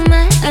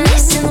moment. Be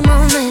missing the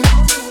moment.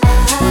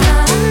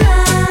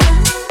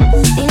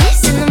 Be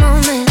missing the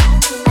moment.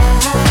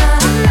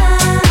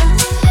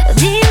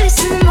 Be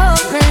missing the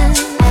moment.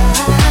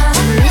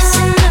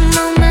 Missing the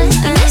moment.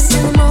 Be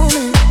missing the moment. Be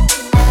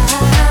missing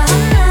the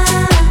moment. Be missing the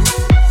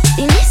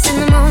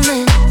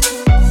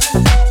moment.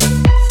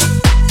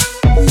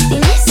 Be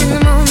missing the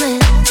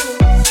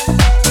moment.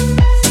 Be missing the moment. Be missing the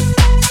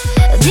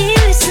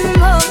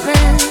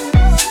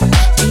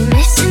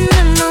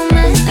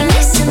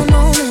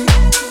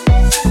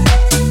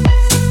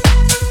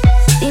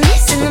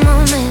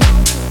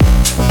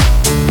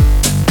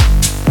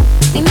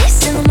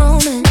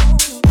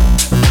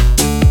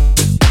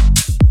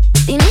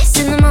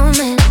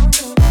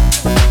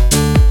Be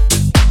missing the moment. Be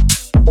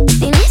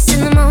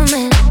missing the moment. Be missing the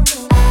moment.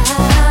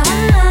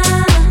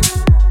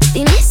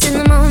 Be missing the moment. Be missing the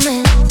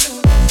moment.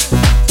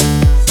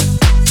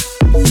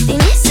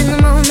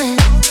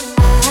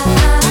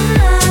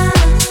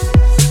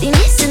 Be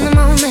missing the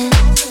moment.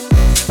 Be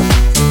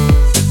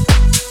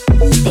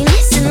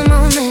missing the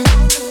moment.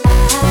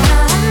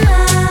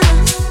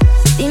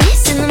 Be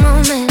missing the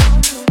moment.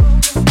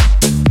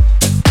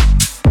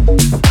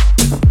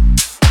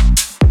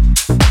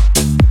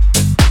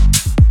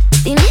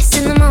 Be missing the moment. Be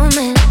missing the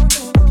moment.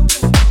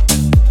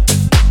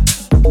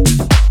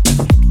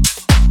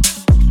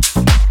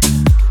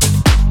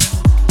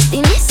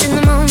 Be missing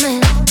the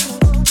moment.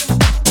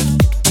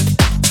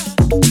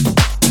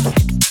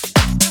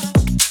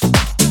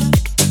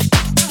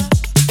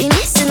 Be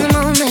missing the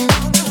moment.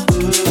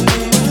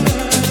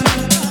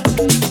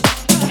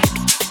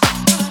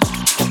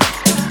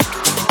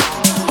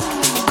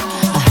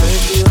 I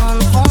heard you on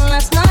the phone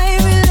last night.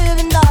 We live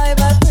and die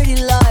by pretty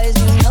lies,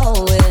 you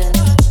know it.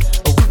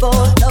 We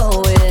both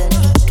know it.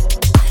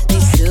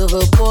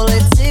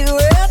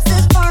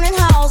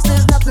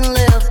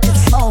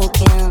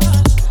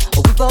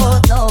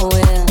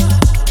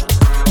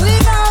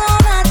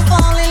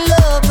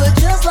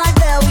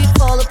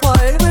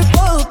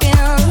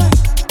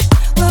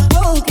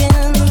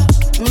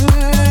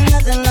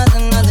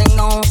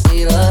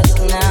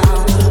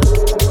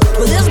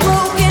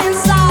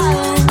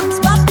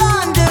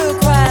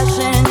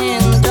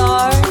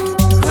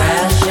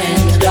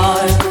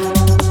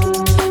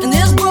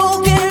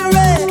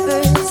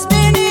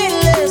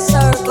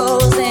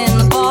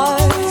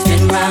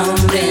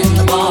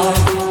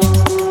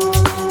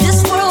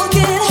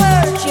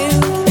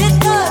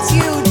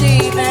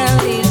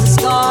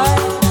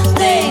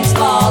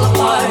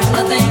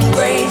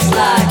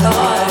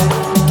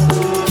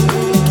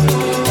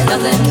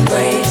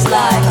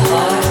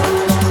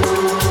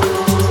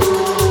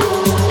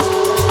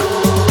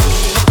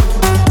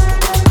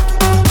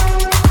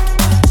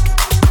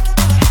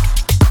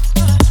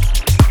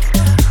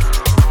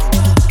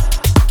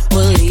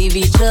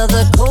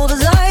 weather cold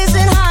as ice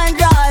and high and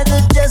dry.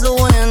 The desert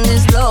wind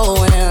is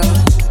blowing,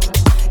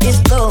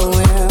 it's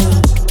blowing.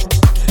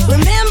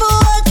 Remember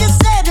what you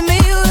said to me,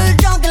 you were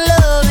drunk in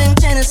love in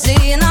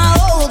Tennessee, and I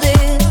hold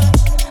it,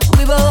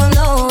 we both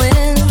know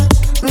it.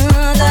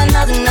 That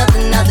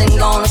nothing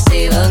gonna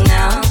save us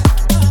now.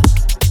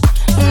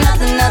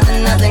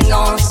 Nothing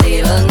gonna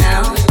save us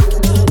now.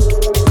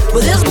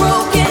 With this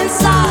broken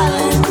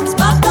silence,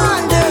 by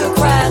thunder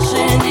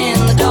crashing in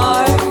the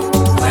dark,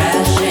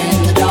 crash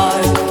in the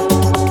dark.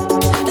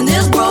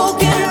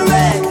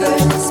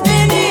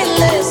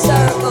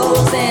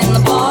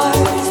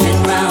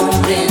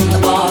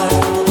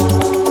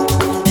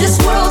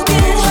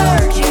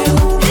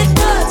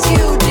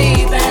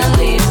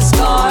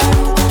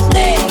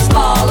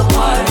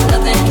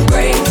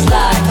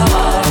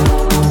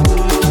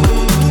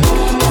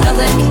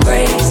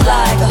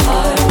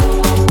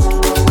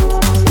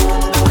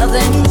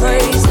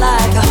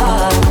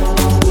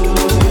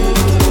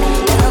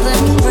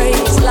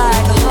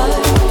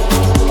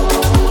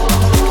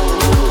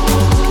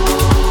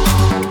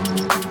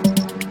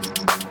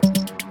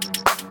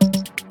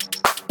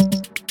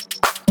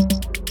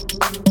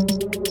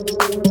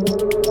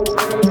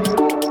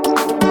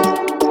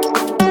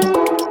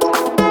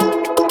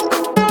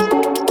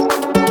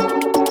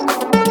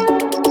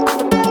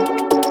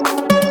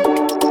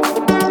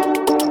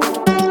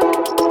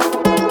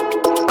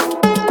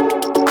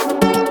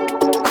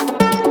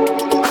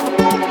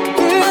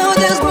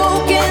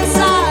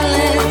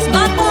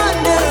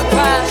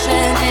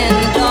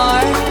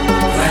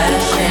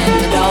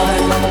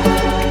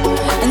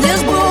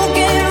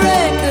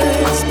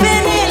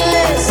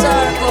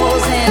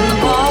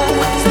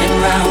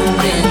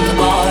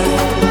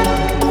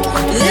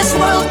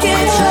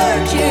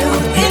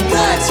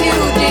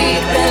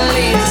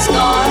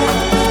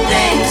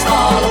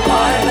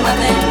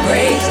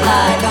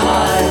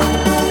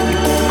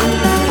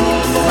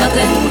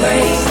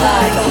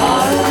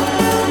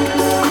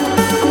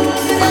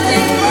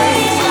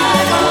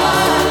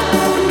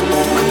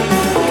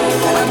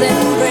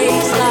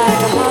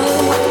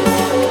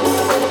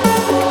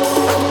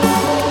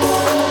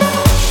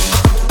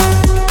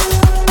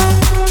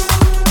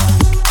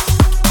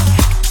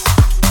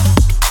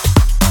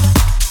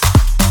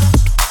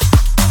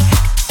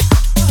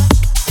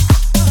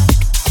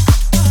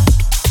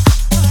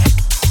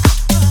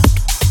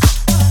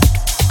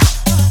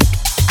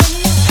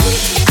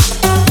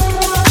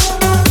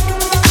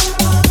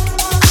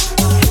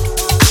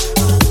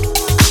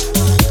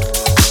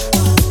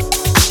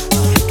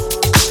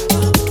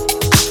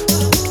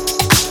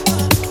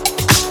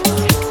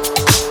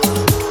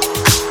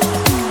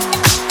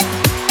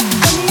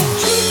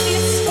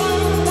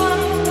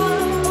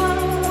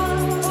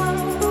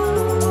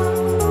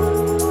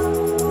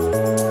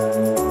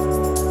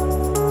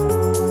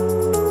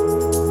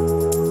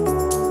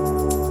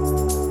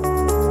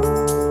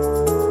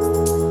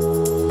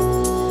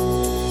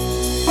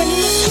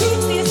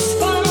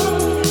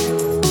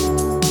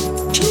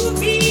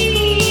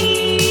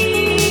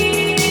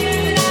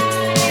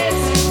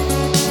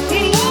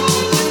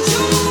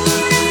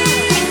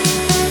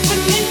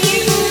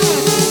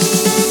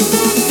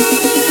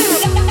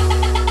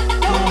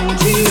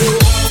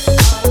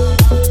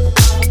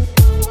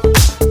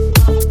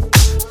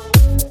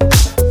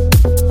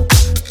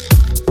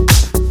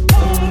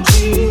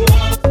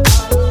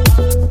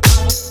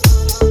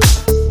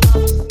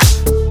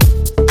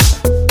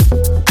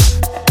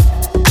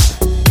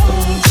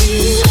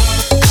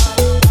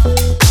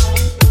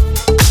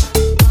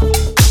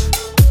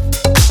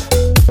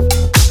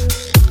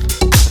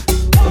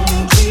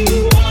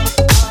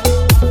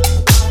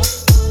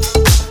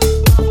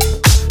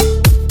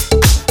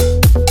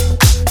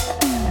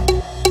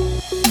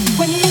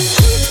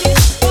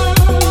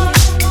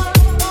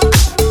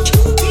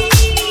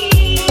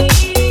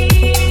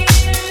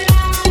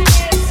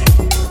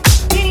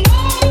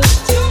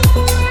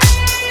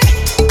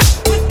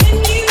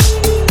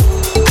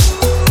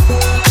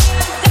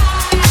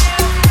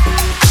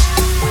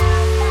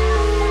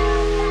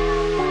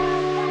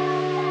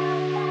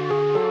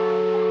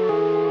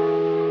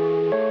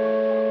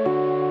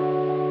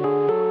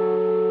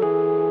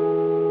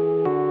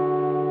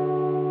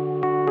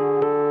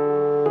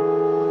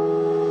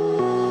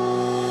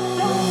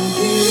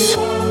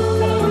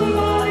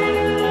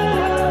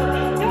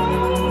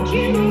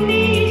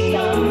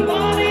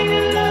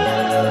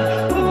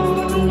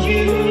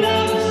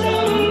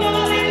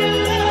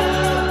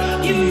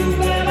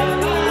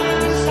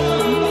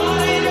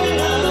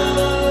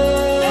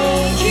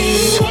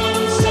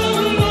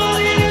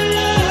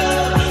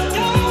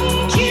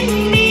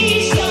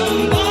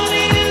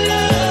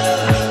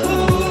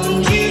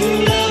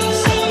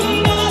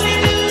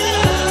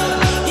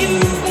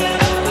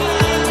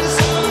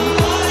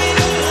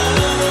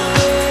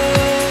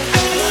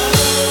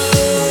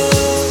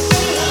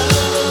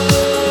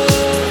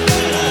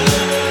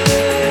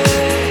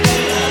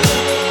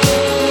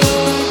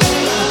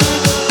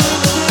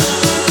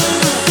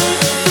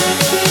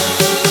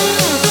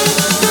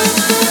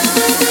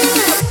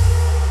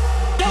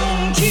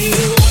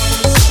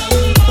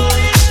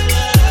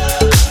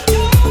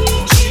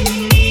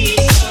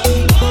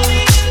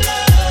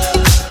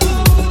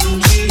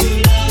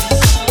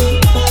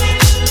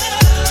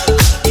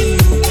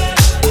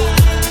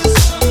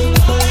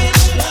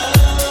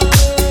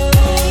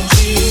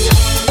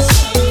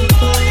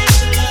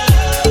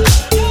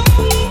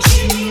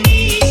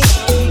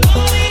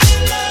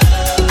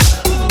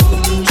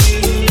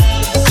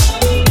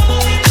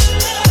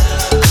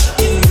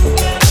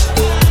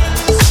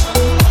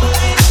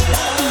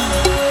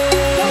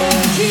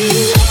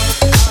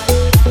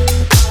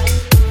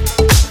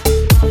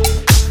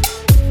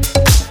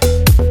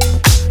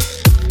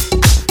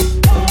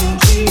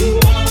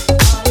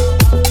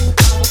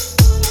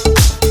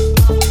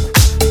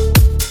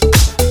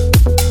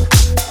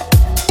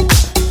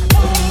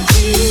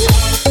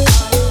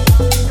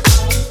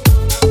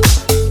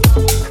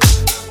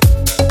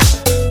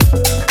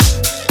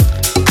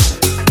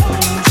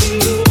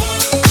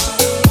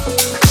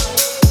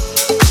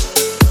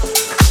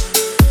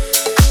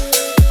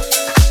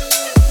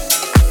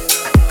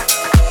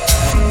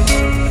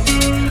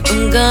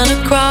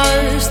 gonna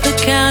cross the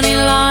county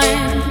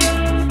line.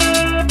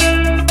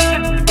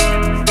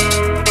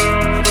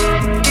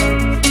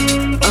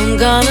 I'm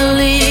gonna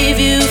leave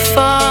you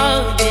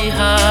far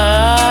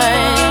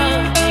behind.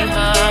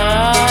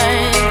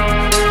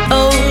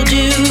 Hold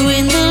you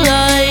in the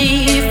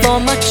light for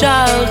my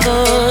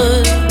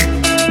childhood.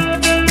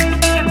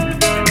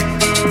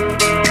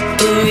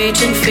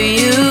 Reaching for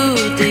you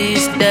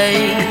these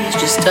days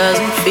just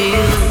doesn't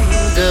feel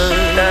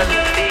good.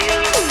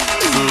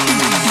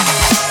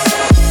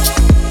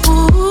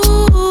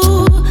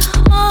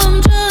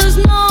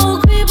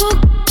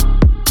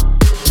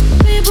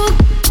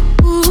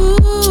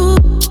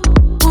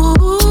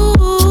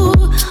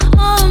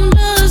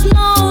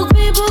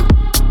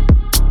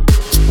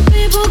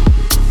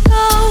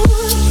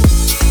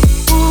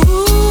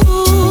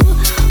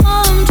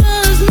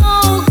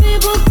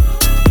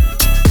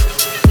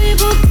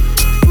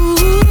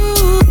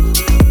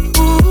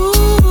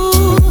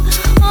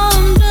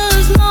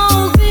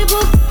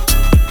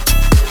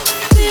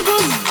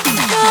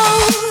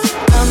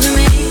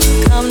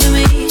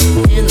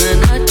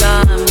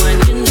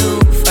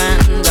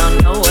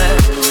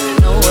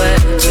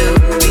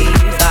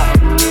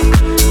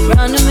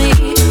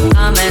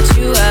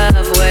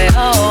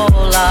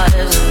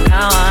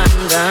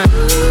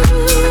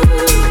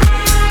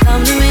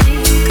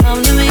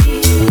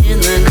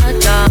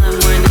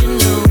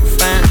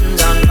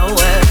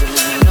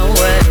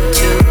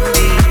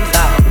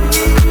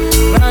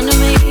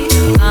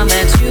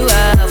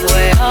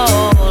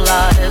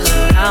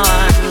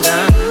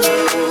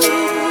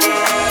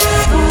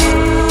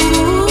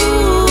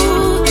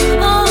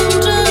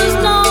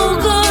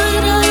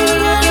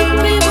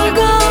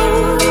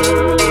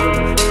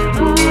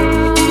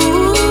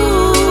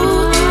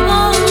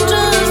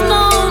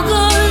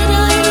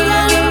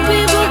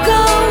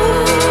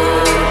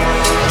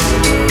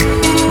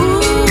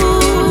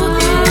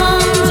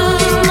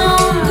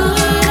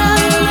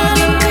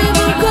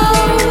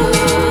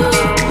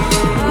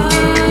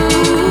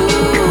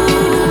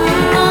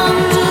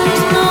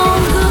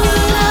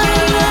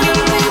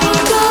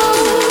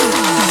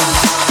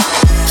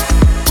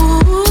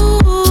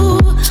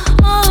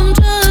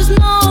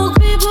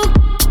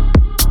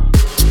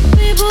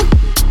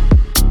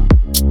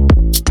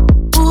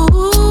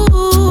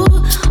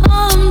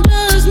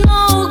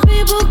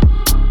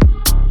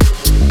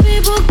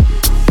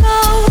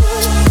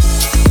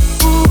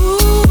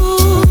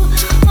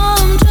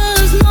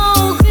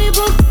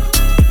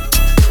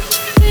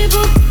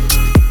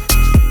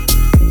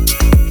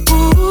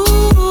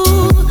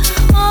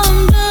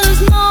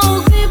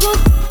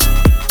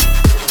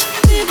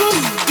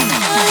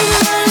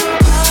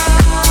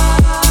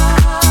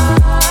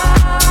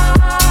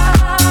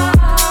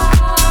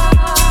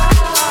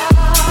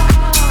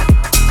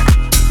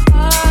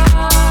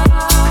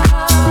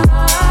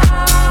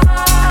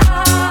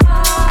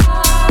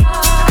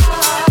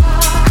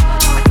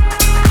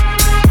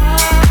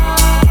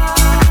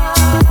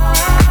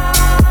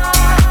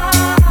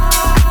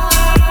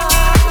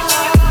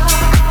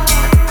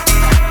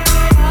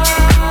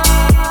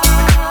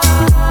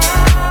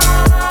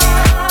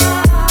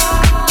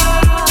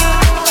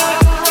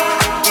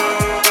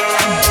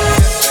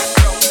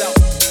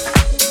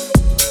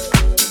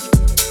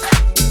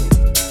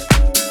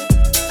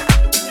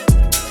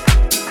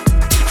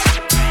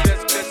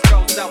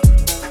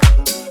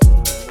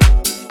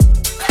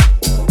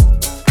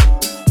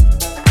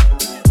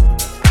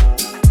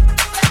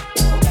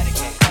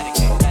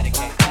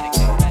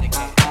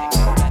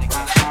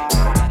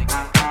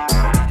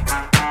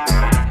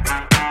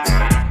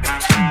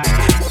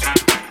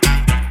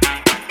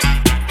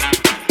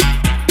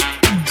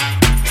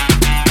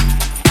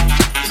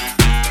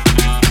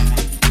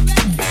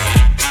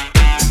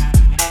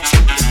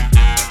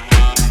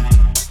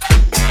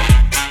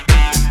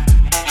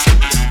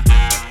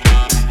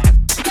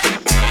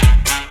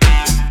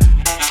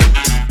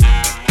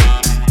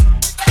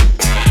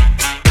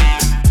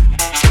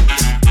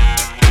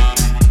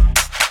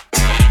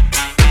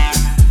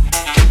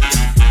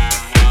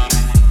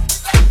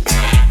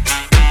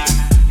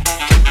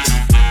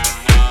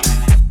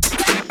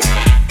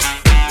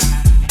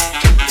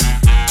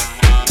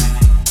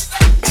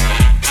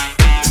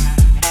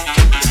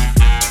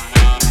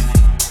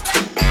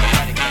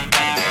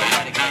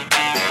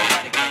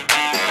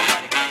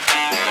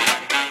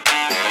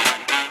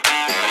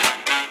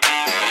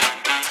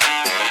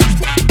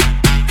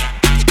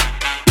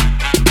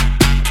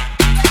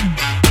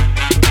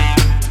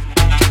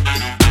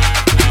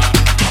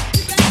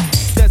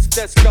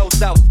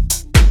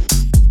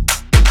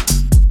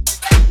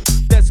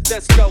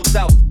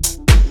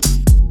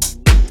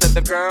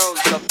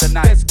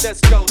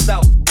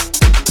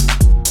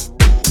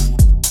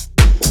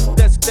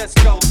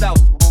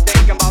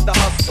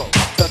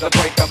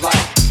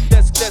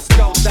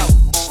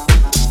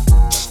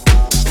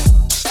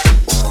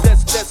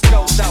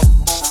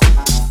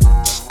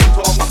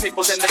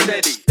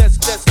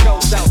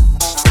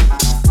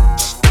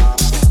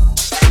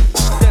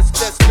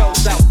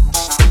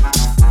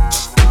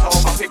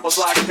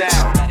 Locked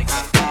down.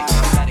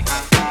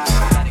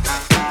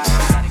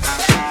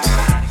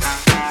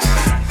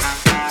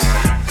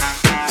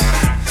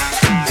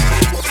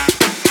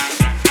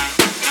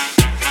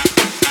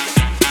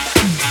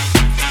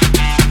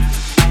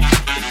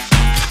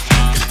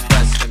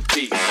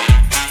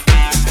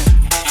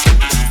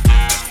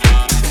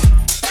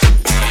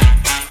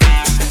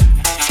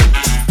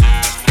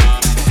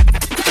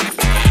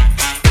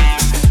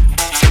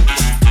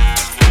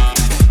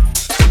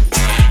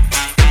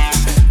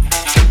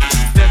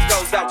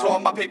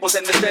 my peoples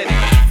in the city.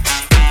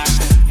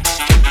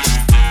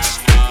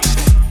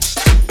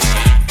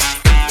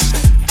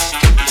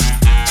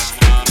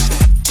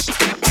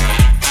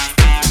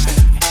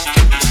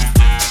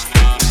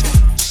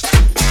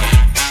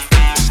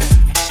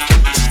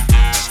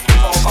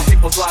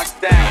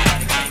 Locked down.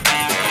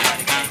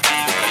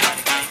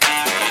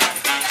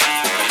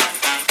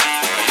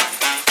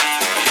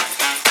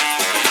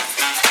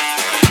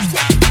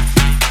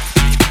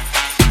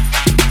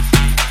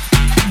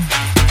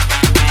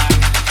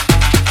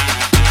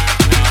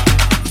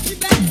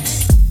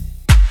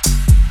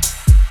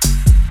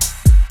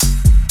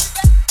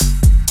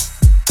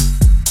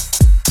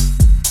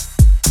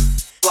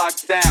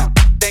 Locked down.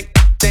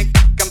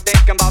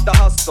 I'm about the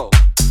hustle.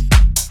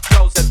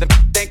 Those are the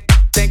think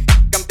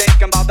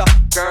about the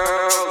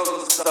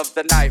girls of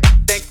the night.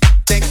 Think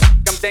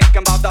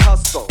about the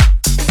hustle.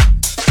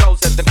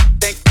 Those are the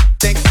think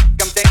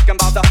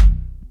about the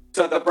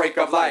to the break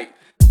of light.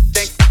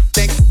 Think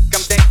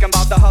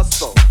about the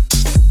hustle.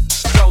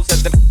 Those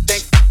are the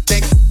think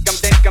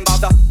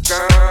about the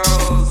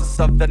girls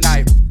of the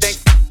night.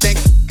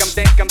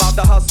 Think about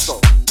the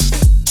hustle.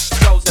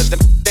 Those are the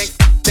think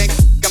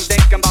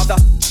about the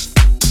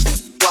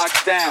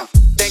locked down.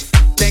 Think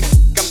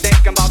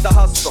about the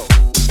hustle.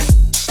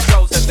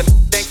 Those are the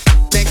think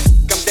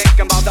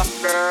about the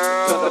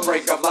girl to the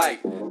break of light.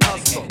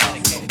 Hustle.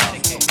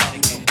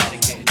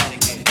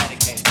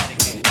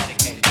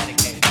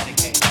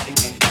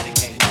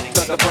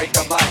 To the break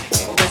of light.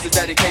 This is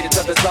dedicated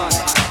to the sun,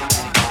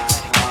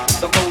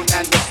 the moon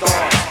and the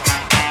stars.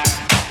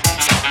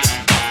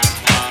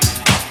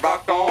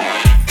 Rock on.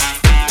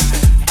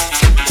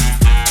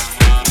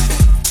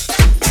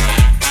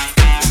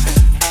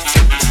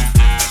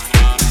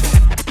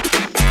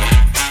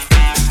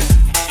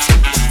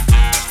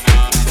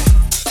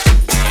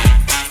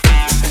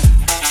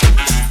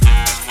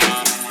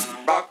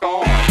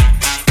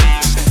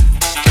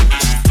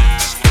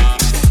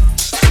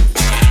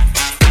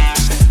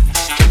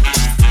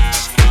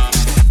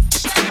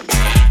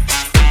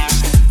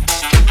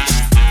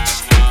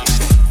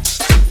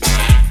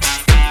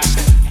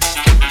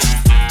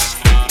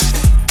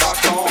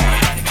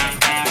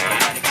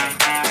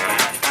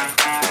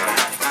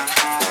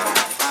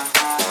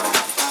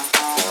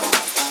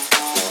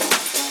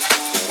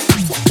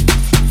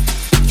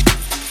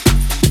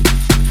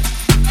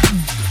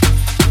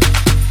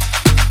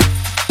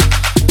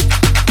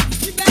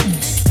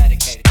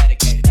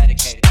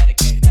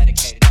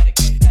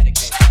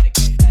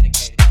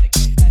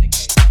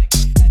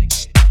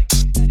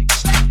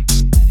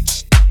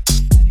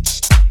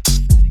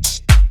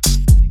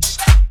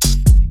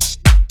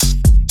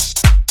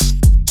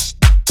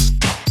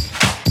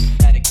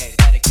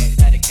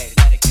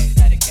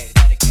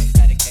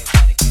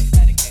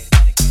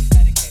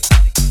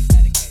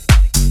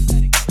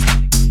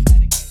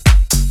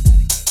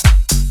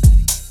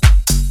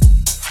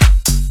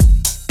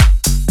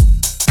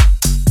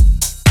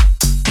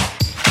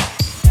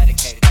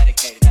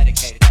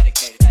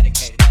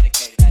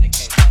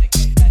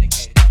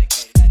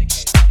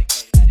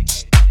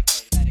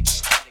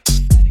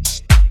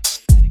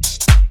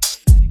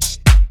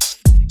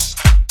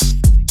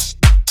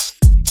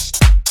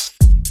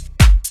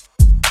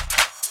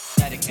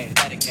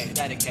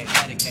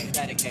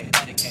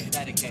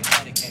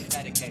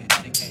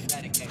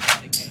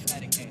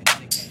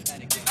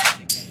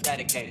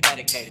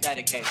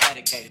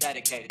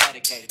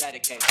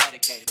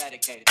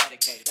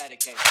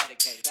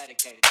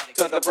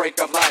 To the break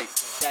of light.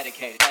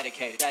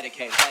 Dedicated.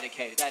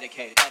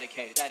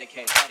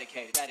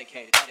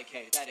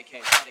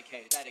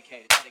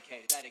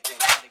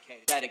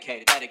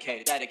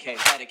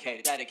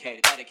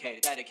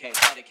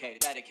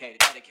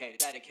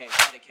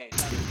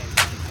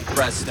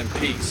 Rest in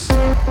peace.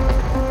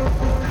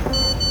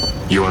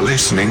 You are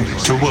listening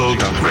to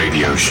World Up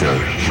Radio Show.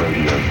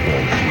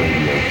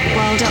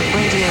 World Up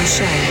Radio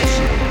Show.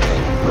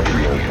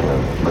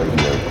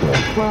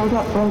 World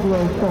Up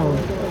Radio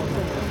Show.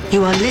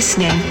 You are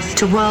listening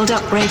to World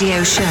Up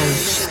Radio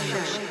Show.